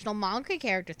of the original manga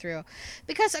character through.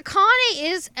 Because Akane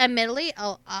is admittedly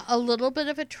a little bit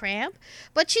of a tramp,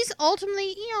 but she's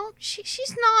ultimately,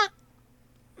 she's not.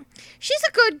 She's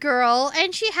a good girl,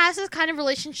 and she has this kind of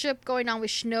relationship going on with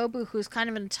Shinobu, who's kind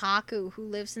of an otaku who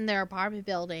lives in their apartment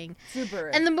building. Super.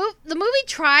 And the movie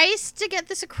tries to get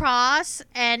this across,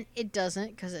 and it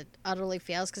doesn't, because it utterly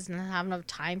fails because it doesn't have enough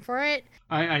time for it.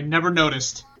 I never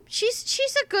noticed.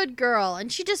 She's a good girl,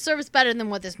 and she deserves better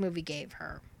than what this movie gave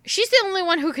her. She's the only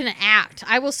one who can act.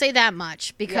 I will say that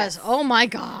much, because, oh my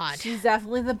god. She's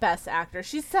definitely the best actor.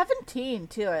 She's 17,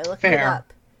 too. I looked it Fair.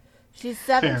 up. She's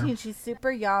 17. Fair. She's super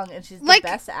young, and she's the Like-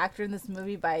 best actor in this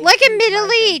movie by a Like, huge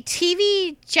admittedly, margin.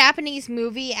 TV Japanese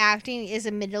movie acting is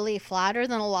admittedly flatter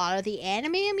than a lot of the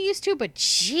anime I'm used to, but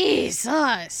Jesus.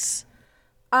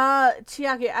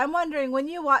 Chiaki, I'm wondering, when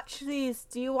you watch these,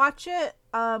 do you watch it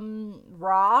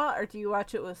raw, or do you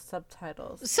watch it with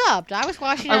subtitles? Subbed. I was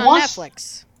watching it I on watched-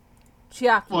 Netflix.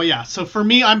 Chiaki. Well, yeah. So for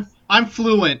me, I'm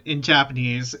fluent in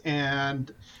Japanese,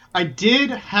 and I did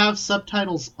have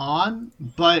subtitles on,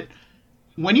 but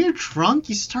when you're drunk,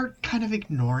 you start kind of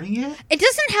ignoring it. It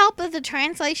doesn't help that the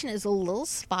translation is a little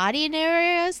spotty in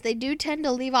areas. They do tend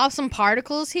to leave off some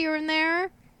particles here and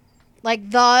there,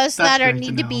 like thus that great to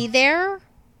need to be know. there.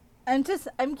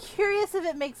 I'm curious if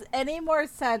it makes any more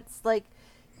sense, like,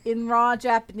 in raw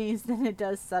Japanese than it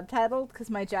does subtitled, because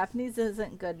my Japanese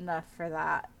isn't good enough for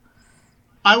that.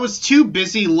 I was too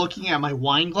busy looking at my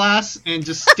wine glass and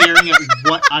just staring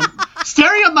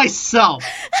staring at myself,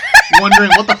 wondering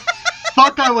what the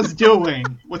fuck I was doing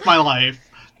with my life,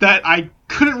 that I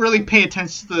couldn't really pay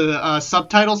attention to the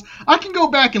subtitles. I can go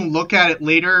back and look at it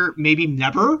later, maybe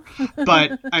never,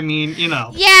 but I mean, Yeah,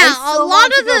 I a still lot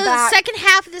want to of go the back. second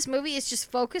half of this movie is just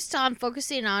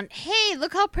focusing on, hey,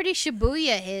 look how pretty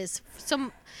Shibuya is.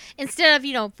 Instead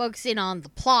of, focusing on the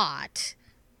plot.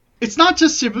 it's not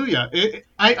just Shibuya.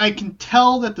 I can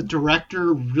tell that the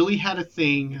director really had a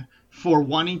thing for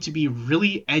wanting to be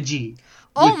really edgy.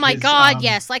 Oh with my his, god,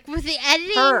 yes. Like with the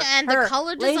editing and the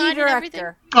color lady design and everything.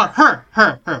 director.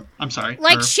 Her. I'm sorry.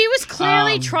 Like, her. she was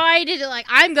clearly Um, trying to,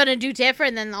 I'm going to do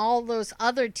different than all those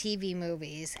other TV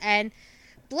movies. And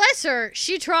bless her,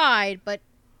 she tried, but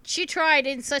she tried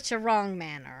in such a wrong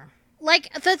manner.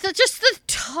 Like, the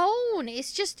tone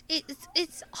is just,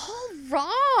 it's all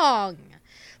wrong.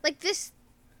 This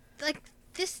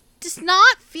does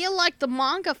not feel like the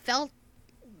manga felt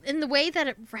in the way that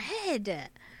it read.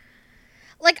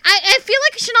 Like, I feel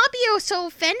like I should not be so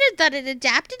offended that it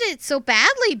adapted it so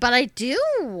badly, but I do.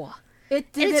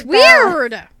 It did And it's it bad.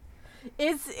 weird.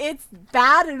 It's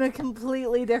bad in a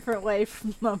completely different way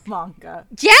from the manga.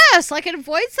 Yes, it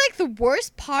avoids the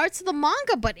worst parts of the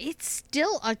manga, but it's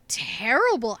still a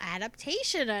terrible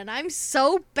adaptation, and I'm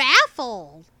so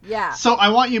baffled. Yeah. So I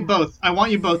want you both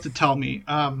to tell me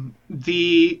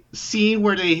the scene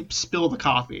where they spill the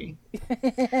coffee.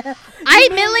 I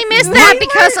admittedly missed that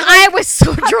because I was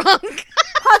so drunk.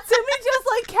 Hatsumi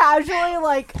just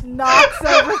casually knocks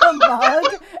over the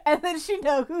mug, and then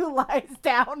Shinobu lies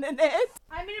down in it.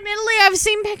 I mean, admittedly, I've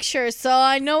seen pictures, so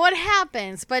I know what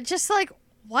happens, but just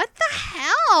what the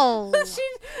hell? She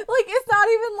it's not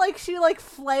even she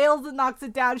flails and knocks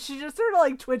it down. She just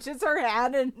sort of twitches her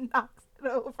hand and knocks it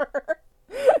over.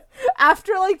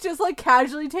 After just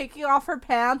casually taking off her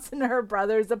pants in her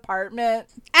brother's apartment,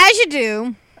 As you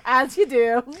do, as you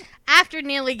do. after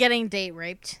nearly getting date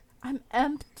raped. I'm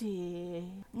empty.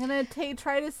 I'm gonna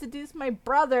try to seduce my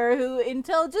brother, who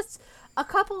until just a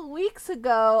couple weeks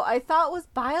ago I thought was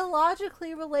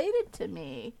biologically related to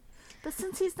me. But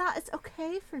since he's not, it's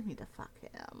okay for me to fuck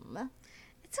him.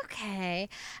 It's okay.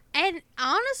 And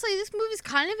honestly, this movie's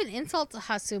kind of an insult to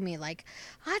Hatsumi.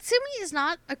 Hatsumi is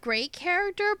not a great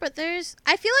character, but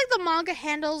I feel like the manga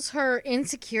handles her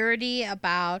insecurity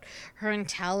about her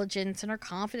intelligence and her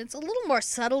confidence a little more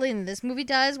subtly than this movie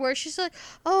does, where she's like,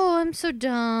 oh, I'm so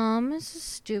dumb. This is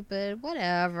stupid.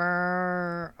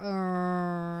 Whatever.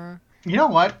 You know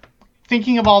what?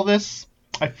 Thinking of all this,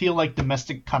 I feel like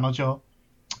Domestic Kanojo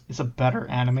is a better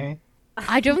anime.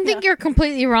 I don't think you're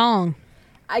completely wrong.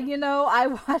 I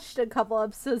watched a couple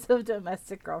episodes of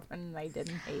Domestic Girlfriend and I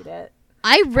didn't hate it.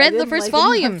 I I read the didn't first like it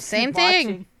volume. enough to Same keep thing.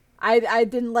 watching. I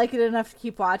didn't like it enough to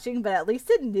keep watching, but at least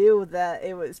it knew that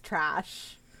it was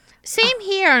trash. Same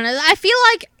here, and I feel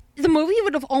like the movie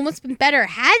would have almost been better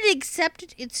had it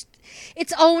accepted its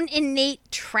own innate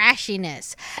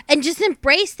trashiness and just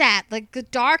embraced that, the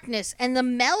darkness and the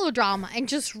melodrama, and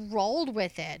just rolled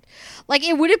with it.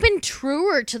 It would have been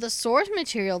truer to the source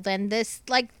material than this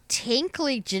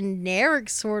tinkly generic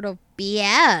sort of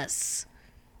BS.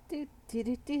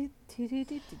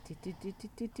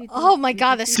 Oh my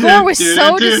god, the score was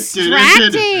so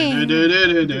distracting. And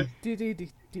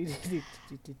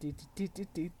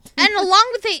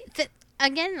along with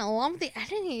along with the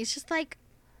editing, it's just like,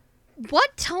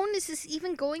 what tone is this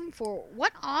even going for?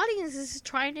 What audience is this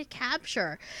trying to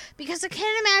capture? Because I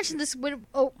can't imagine this would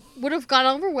have gone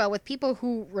over well with people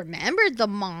who remembered the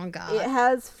manga. It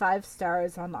has 5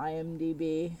 stars on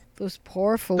IMDb. Those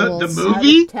poor fools. The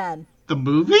movie? Out of 10. The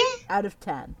movie? Out of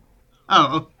 10.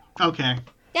 Oh, okay.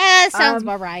 Yeah, that sounds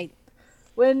about right.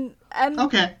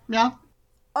 Okay, yeah.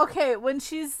 Okay, when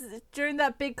she's during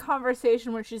that big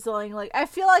conversation where she's like, I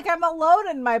feel like I'm alone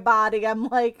in my body. I'm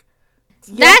like,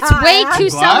 yeah, that's way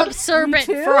too What? self-absorbent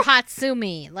Me too? for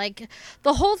Hatsumi. Like,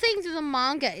 the whole thing through the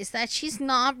manga is that she's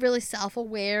not really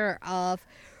self-aware of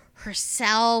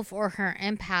herself or her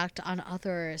impact on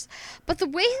others. But the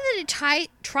way that it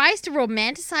tries to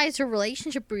romanticize her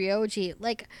relationship with Ryoji,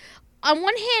 like, on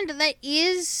one hand, that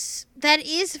is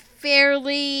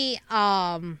fairly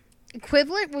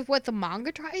equivalent with what the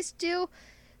manga tries to do.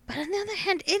 But on the other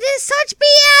hand, it is such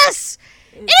BS!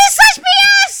 It is such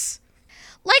BS!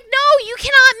 Like, no, you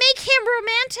cannot make him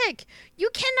romantic. You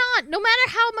cannot, no matter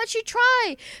how much you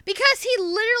try. Because he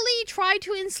literally tried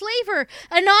to enslave her.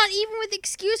 And not even with the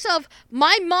excuse of,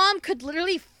 my mom could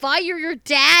literally fire your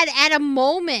dad at a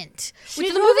moment.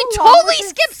 Which the movie totally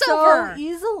skips over.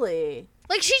 Easily.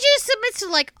 Like, she just submits to,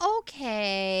 like,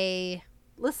 okay.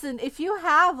 Listen, if you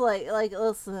have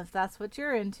listen, if that's what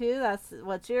you're into, that's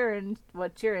what you're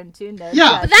into. No,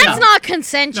 Yeah, But that's Yeah. not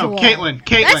consensual. No, Caitlin.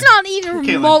 That's not even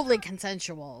remotely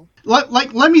consensual.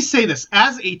 Let me say this.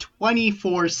 As a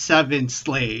 24/7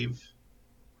 slave,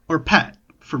 or pet,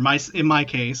 in my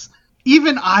case,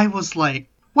 even I was like,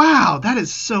 wow, that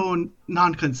is so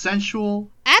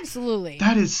non-consensual. Absolutely.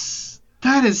 That is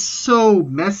so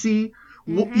messy.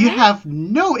 Mm-hmm. You have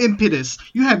no impetus.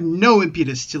 You have no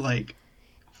impetus to, like,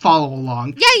 follow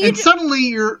along. Yeah, and suddenly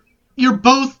you're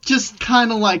both just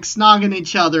kind of like snogging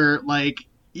each other like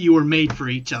you were made for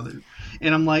each other.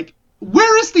 And I'm like,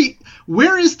 where is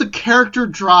the character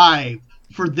drive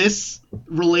for this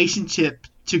relationship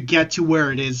to get to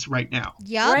where it is right now?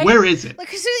 Yeah. Right. Where is it?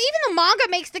 Because even the manga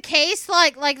makes the case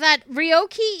like that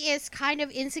Ryoki is kind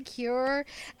of insecure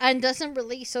and doesn't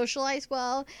really socialize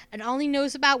well and only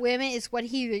knows about women is what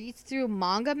he reads through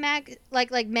manga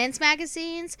like men's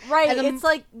magazines. Right, And it's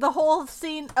like the whole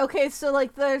scene. Okay, so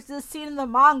like there's this scene in the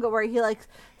manga where he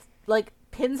like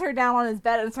pins her down on his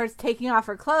bed and starts taking off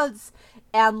her clothes,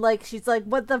 and like she's like,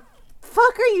 "What the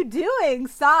fuck are you doing?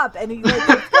 Stop!" And he like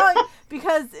keeps going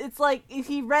because it's like if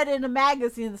he read in a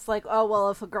magazine, it's like, oh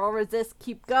well, if a girl resists,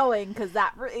 keep going because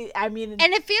that. I mean,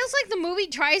 And it feels like the movie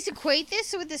tries to equate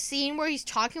this with the scene where he's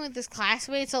talking with his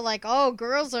classmates. So like, oh,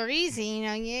 girls are easy,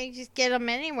 you just get them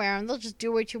anywhere and they'll just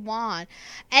do what you want.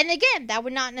 And again, that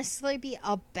would not necessarily be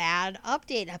a bad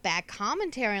update, a bad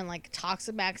commentary on like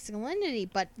toxic masculinity.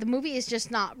 But the movie is just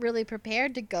not really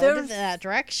prepared to go to that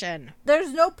direction.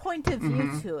 there's no point of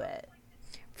view to it.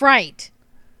 Right.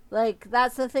 Like,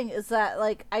 that's the thing, is that,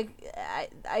 like,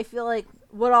 I feel like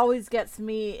what always gets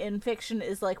me in fiction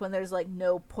is, like, when there's, like,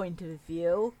 no point of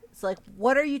view. It's like,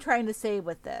 what are you trying to say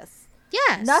with this?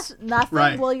 Yes. Nothing.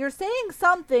 Right. Well, you're saying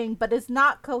something, but it's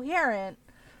not coherent.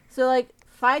 So, like,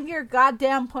 find your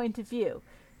goddamn point of view.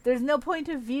 There's no point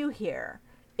of view here.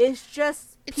 It's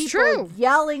just people true.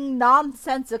 yelling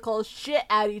nonsensical shit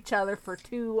at each other for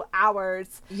 2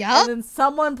 hours. Yup. And then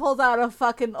someone pulls out a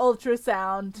fucking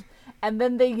ultrasound, and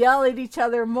then they yell at each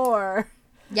other more.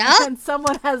 Yep. And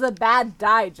someone has a bad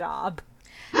dye job.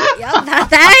 Yep,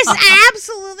 that is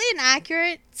absolutely an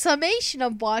accurate summation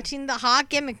of watching the Hot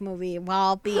Gimmick movie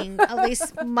while being at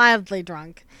least mildly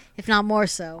drunk, if not more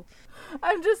so.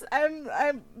 I'm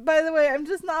by the way, I'm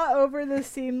just not over the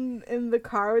scene in the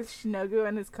car with Shinogu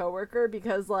and his coworker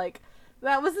because, like,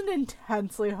 that was an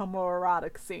intensely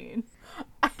homoerotic scene.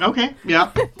 Okay,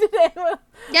 yeah. Did anyone,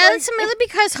 Yeah, it's mainly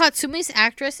because Hatsumi's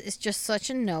actress is just such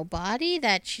a nobody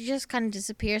that she just kind of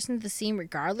disappears into the scene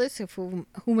regardless of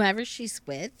whomever she's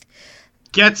with.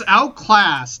 Gets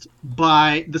outclassed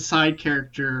by the side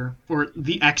character or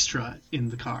the extra in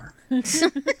the car.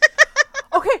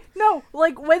 okay, no,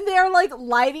 like, when they're, like,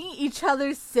 lighting each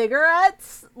other's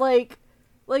cigarettes, like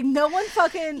no one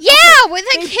fucking... Yeah, with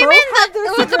they like him both and have their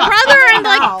with the cigarettes brother in their and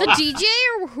like mouth. the DJ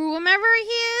or whomever he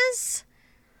is.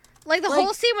 Like the Like-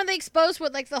 whole scene when they expose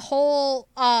what like the whole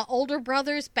older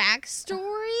brother's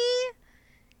backstory.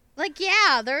 Like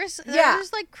there's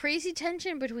like crazy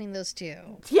tension between those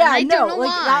two. Yeah, and I no, don't know like,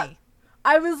 why.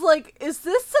 I was like, is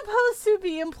this supposed to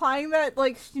be implying that,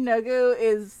 like, Shinogu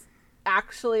is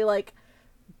actually, like,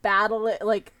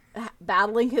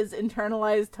 battling his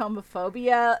internalized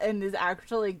homophobia and is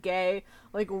actually gay.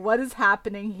 Like, what is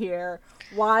happening here?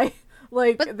 Why?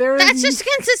 Like, But there's that's just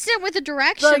consistent with the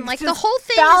direction. Like the just whole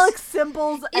thing phallic is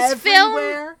symbols is filmed-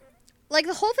 everywhere. like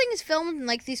the whole thing is filmed in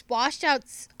like these washed out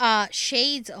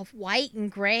shades of white and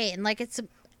gray, and like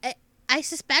I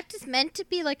suspect it's meant to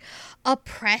be like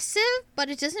oppressive, but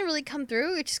it doesn't really come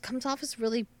through. It just comes off as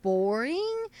really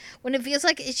boring when it feels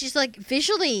like it's just like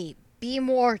visually be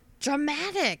more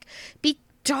dramatic, be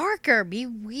darker, be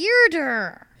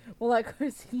weirder. Well, that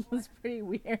cuisine was pretty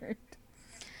weird.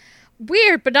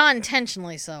 Weird, but not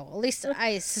intentionally so. At least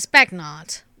I suspect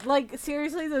not. Like,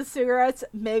 seriously, the cigarettes,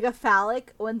 mega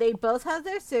phallic, when they both have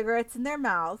their cigarettes in their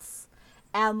mouths,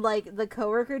 and, like, the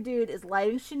coworker dude is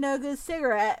lighting Shinogu's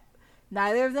cigarette,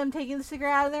 neither of them taking the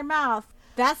cigarette out of their mouth,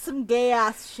 that's some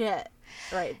gay-ass shit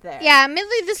right there. Yeah,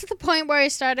 admittedly, this is the point where I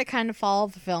started to kind of follow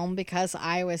the film because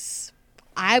I was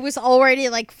already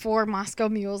like 4 Moscow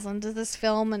Mules into this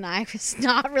film, and I was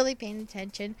not really paying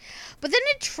attention. But then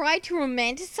it tried to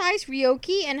romanticize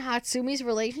Ryoki and Hatsumi's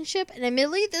relationship, and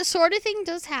admittedly, this sort of thing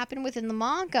does happen within the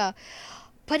manga.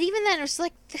 But even then, it was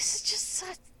like, this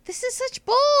is such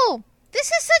bull. This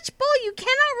is such bull. You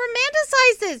cannot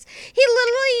romanticize this. He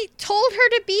literally told her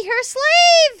to be her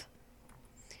slave.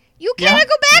 You cannot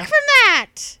go back from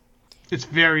that. It's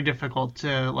very difficult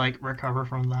to like recover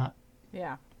from that.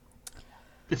 Yeah.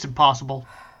 It's impossible.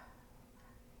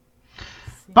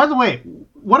 By the way,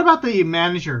 what about the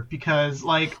manager? Because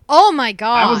like, Oh my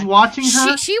god. I was watching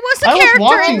her. She was the I was character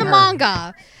watching in the her.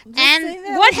 manga. Just saying And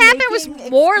that what was happened was making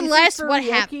more or excuses less for what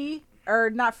happened. Ryoki, or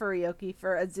not for Ryoki,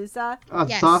 for Azusa.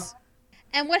 Yes.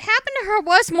 And what happened to her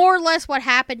was more or less what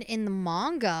happened in the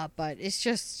manga, but it's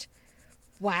just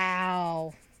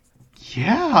wow.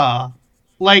 Yeah,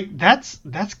 like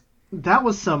that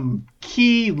was some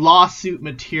key lawsuit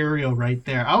material right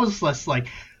there. I was less like,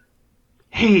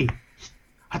 hey,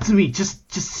 Hatsumi,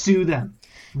 just sue them,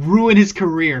 ruin his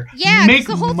career, Yeah, 'cause make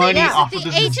the whole money thing is off that of the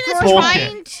this agent is bullshit.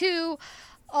 trying to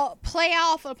play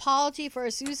off an apology for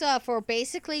Azusa for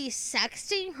basically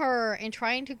sexting her and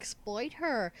trying to exploit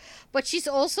her. But she's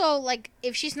also, like,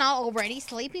 if she's not already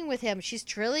sleeping with him, she's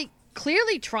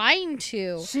clearly trying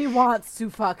to. She wants to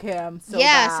fuck him so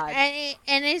Yes, bad.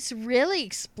 and it's really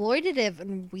exploitative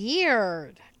and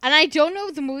weird. And I don't know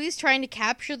if the movie's trying to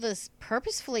capture this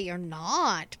purposefully or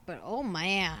not, but oh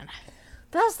man.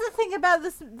 That's the thing about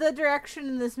the direction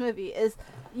in this movie is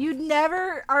you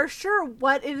never are sure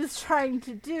what it is trying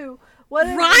to do,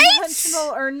 whether Right? it's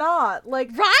intentional or not. Like,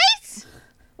 Right?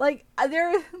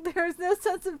 there's no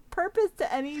sense of purpose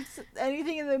to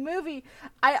anything in the movie.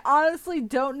 I honestly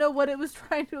don't know what it was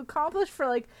trying to accomplish for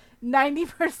like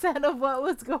 90% of what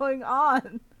was going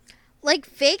on. Like,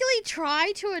 vaguely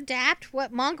try to adapt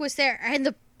what manga was there.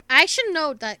 And I should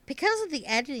note that because of the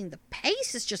editing, the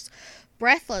pace is just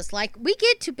breathless. Like, we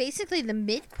get to basically the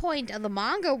midpoint of the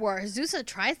manga where Azusa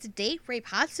tries to date rape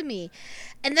Hatsumi.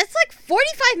 And that's like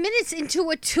 45 minutes into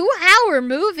a 2-hour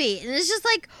movie. And it's just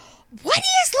like, what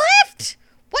is left?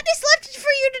 What is left for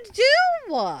you to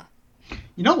do?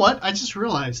 You know what? I just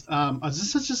realized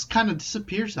Azusa just kind of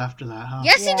disappears after that, huh?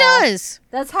 Yes, Yeah. he does.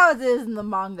 That's how it is in the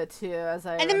manga too, as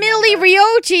I And remember.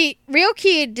 admittedly,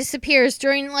 Ryoki disappears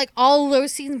during like all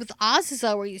those scenes with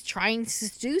Azusa where he's trying to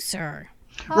seduce her.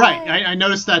 Right, I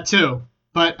noticed that too.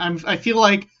 But I feel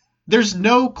like there's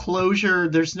no closure.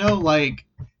 There's no like.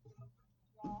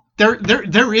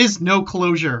 There is no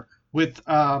closure with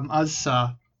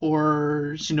Azusa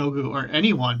or Shinogu or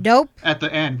anyone Nope, at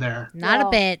the end there. not Well,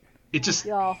 a bit. It just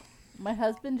Y'all, my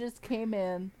husband just came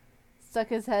in, stuck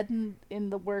his head in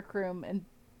the workroom, and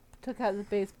took out the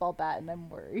baseball bat, and I'm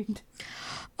worried.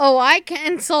 Oh, I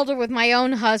consulted with my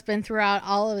own husband throughout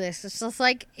all of this. It's just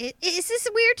like, is this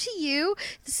weird to you?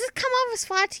 Does this come off as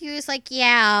flat to you? It's like,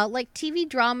 yeah, like TV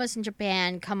dramas in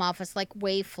Japan come off as like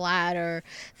way flatter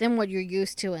than what you're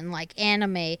used to in like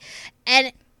anime.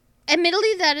 And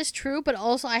admittedly, that is true, but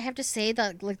also I have to say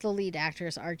that like the lead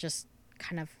actors are just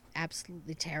kind of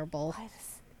absolutely terrible.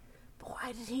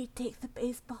 Why did he take the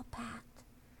baseball bat?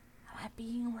 Am I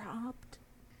being robbed?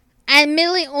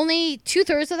 Admittedly, only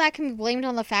 2/3 of that can be blamed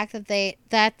on the fact that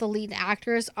the lead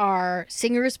actors are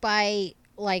singers by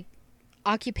like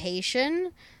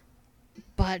occupation,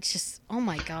 but just oh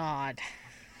my god.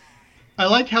 I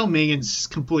like how Megan's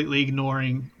completely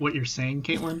ignoring what you're saying,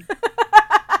 Caitlin.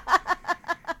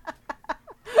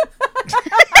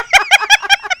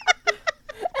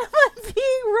 Am I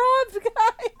being robbed,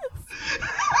 guys?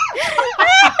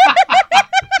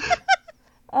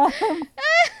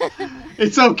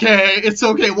 It's okay. It's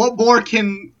okay. What more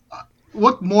can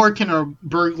what more can a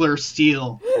burglar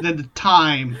steal than the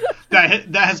time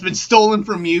that has been stolen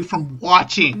from you from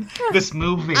watching this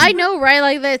movie? I know, right?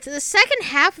 Like the second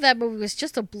half of that movie was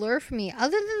just a blur for me.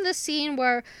 Other than the scene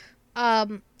where,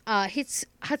 Hatsumi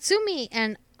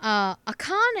and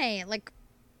Akane like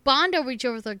bond over each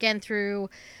other again through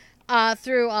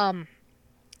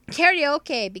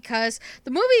karaoke, because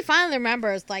the movie finally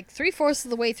remembers, like 3/4 of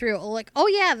the way through, like, oh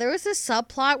yeah, there was this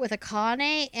subplot with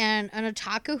Akane and an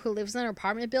otaku who lives in an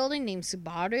apartment building named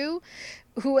Subaru,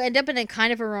 who end up in a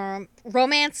kind of a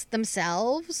romance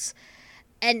themselves,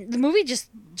 and the movie just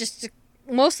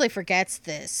mostly forgets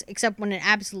this, except when it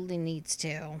absolutely needs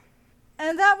to.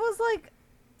 And that was like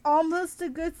almost a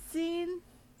good scene.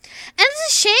 And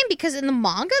it's a shame, because in the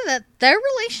manga that their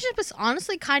relationship is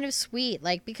honestly kind of sweet.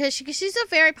 Like, because she's a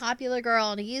very popular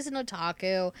girl and he's an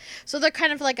otaku. So they're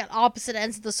kind of like at opposite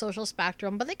ends of the social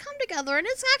spectrum, but they come together and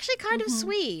it's actually kind of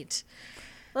sweet.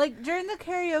 Like during the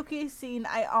karaoke scene,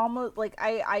 I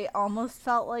almost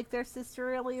felt like their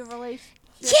sisterly relationship.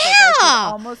 Yeah! Like, I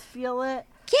could almost feel it.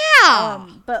 Yeah!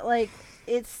 But like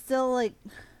it's still like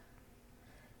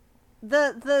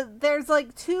there's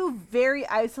like two very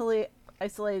isolated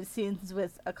scenes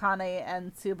with Akane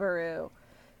and Subaru,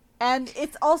 and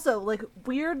it's also like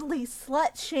weirdly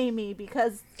slut shamey,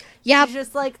 because she's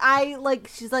just like,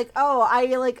 she's like, oh,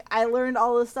 I learned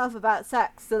all this stuff about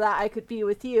sex so that I could be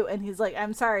with you, and he's like,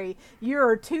 I'm sorry,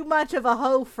 you're too much of a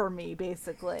hoe for me,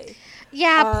 basically.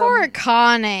 Yeah, poor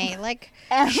Akane. Like,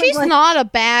 she's like, not a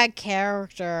bad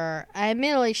character.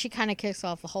 Admittedly, she kind of kicks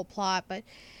off the whole plot, but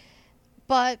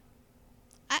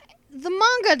the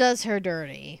manga does her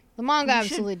dirty. The manga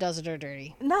absolutely does her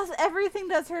dirty. Everything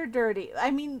does her dirty.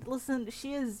 I mean, listen,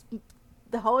 she is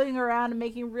hoeing around and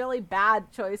making really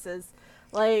bad choices.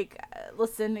 Like,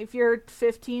 listen, if you're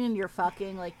 15 and you're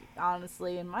fucking, like,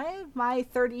 honestly, in my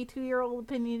 32-year-old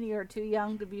opinion, you're too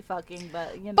young to be fucking,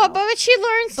 but, you know. But she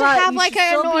learns to have, like,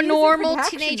 a normal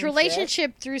teenage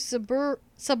relationship through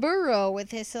Saburo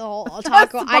with his whole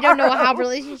otaku. I don't know how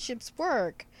relationships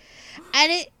work.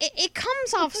 And it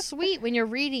comes off sweet when you're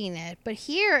reading it, but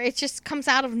here it just comes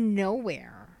out of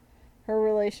nowhere. Her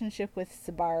relationship with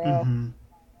Subaru.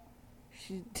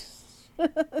 She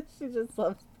just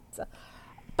loves pizza.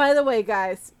 By the way,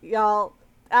 guys, y'all,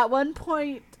 at one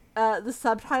point, the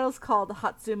subtitle's called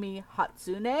Hatsumi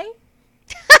Hatsune.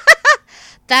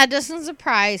 That doesn't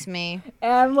surprise me.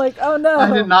 And I'm like, oh no. I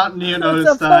did not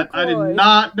notice that. I did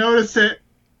not notice it.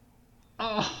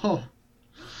 Oh.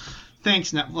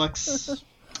 Thanks, Netflix.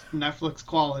 Netflix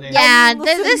quality. Yeah,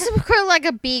 this is like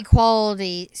a B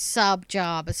quality sub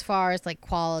job as far as like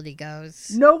quality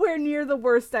goes. Nowhere near the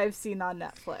worst I've seen on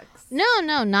Netflix.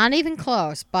 No, not even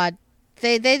close. But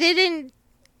they didn't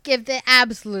give the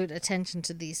absolute attention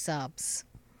to these subs.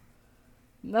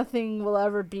 Nothing will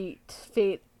ever beat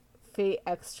Fate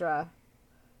Extra.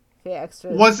 Fate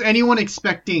Extra. Was anyone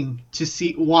expecting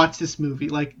to watch this movie?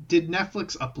 Like, did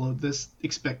Netflix upload this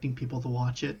expecting people to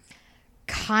watch it?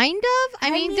 Kind of. I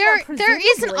mean, there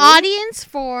is an audience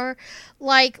for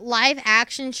like live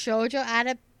action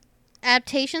shoujo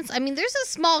adaptations. I mean, there's a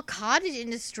small cottage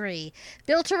industry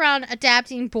built around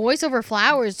adapting Boys Over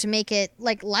Flowers to make it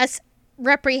like less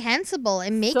reprehensible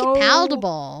and make it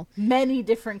palatable. Many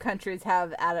different countries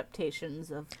have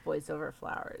adaptations of Boys Over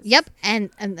Flowers. Yep, and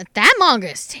that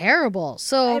manga is terrible.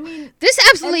 So I mean, this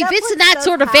absolutely fits in that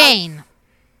sort of vein.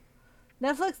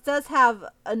 Netflix does have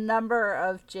a number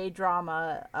of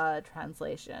J-drama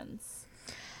translations.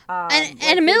 And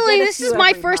admittedly, this is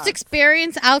my first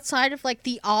experience outside of like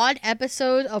the odd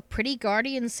episode of Pretty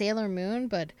Guardian Sailor Moon,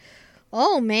 but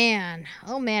oh man,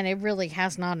 it really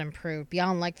has not improved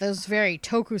beyond like those very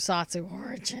tokusatsu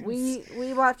origins.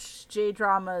 We watch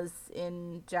J-dramas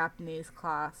in Japanese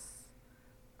class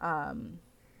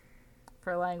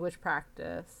for language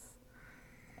practice,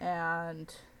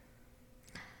 and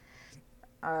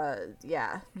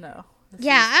yeah,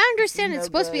 I understand it's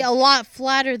supposed to be a lot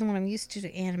flatter than what I'm used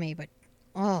to anime, but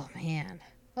oh man.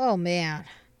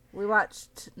 We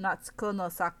watched Natsuko no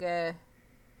Sake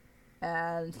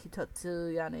and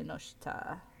Hitotsu Yane no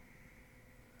Shita.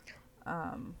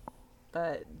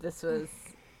 But this was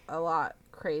a lot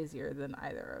crazier than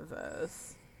either of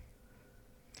those.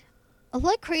 A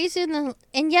lot crazier than,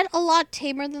 and yet a lot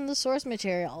tamer than the source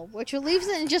material, which leaves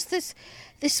it in just this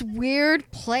weird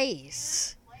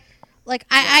place. Like,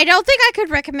 I don't think I could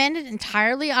recommend it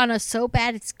entirely on a so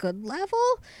bad it's good level,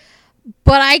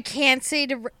 but I can't say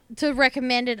to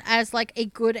recommend it as like a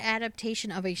good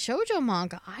adaptation of a shoujo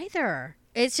manga either.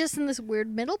 It's just in this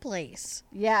weird middle place.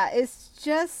 Yeah, it's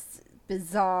just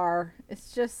bizarre.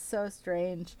 It's just so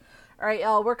strange. All right,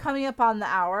 y'all, we're coming up on the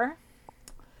hour.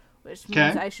 which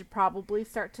means Okay. I should probably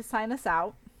start to sign us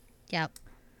out. Yep.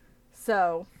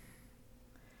 So,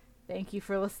 thank you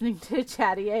for listening to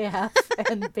Chatty AF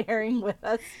and bearing with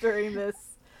us during this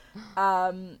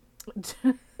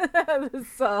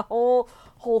this whole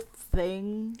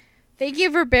thing. Thank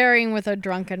you for bearing with our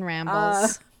drunken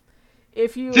rambles.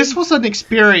 If you This was an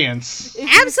experience. if you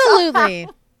Absolutely.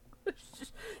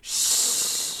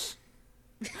 Shh.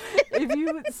 If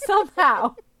you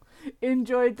somehow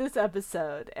enjoyed this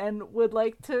episode and would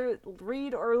like to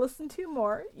read or listen to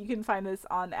more, you can find us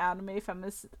on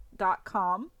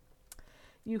animefeminist.com.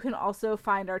 You can also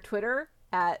find our Twitter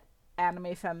at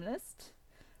animefeminist.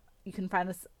 You can find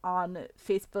us on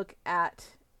Facebook at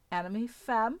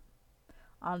animefem,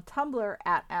 on Tumblr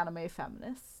at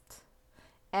animefeminist.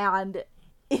 And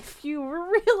if you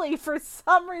really, for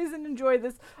some reason, enjoy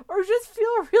this or just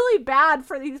feel really bad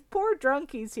for these poor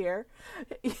drunkies here,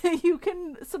 you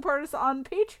can support us on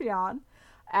Patreon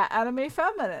at Anime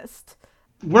Feminist.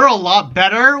 We're a lot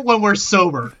better when we're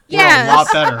sober. Yes. We're a lot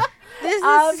better. This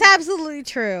is absolutely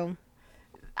true.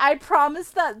 I promise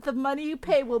that the money you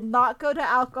pay will not go to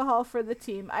alcohol for the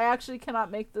team. I actually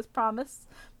cannot make this promise,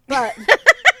 but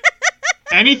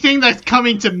Anything that's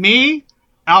coming to me,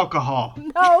 alcohol.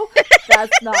 no,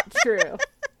 that's not true.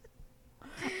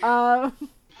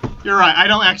 You're right. I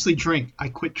don't actually drink. I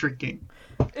quit drinking.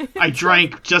 I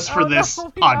drank just for this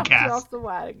no, we knocked you podcast. off the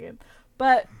wagon.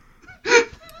 But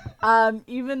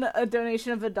even a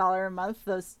donation of $1 a month,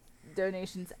 those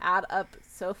donations add up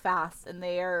so fast, and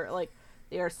they are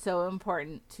so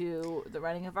important to the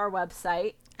running of our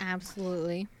website.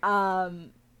 Absolutely.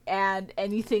 And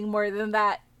anything more than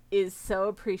that is so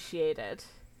appreciated.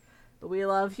 We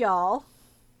love y'all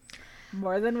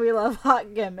more than we love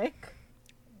Hot Gimmick.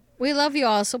 We love you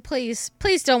all, so please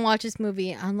don't watch this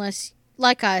movie unless,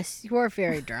 like us, you are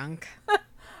very drunk.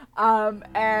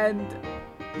 And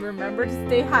remember to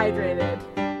stay hydrated.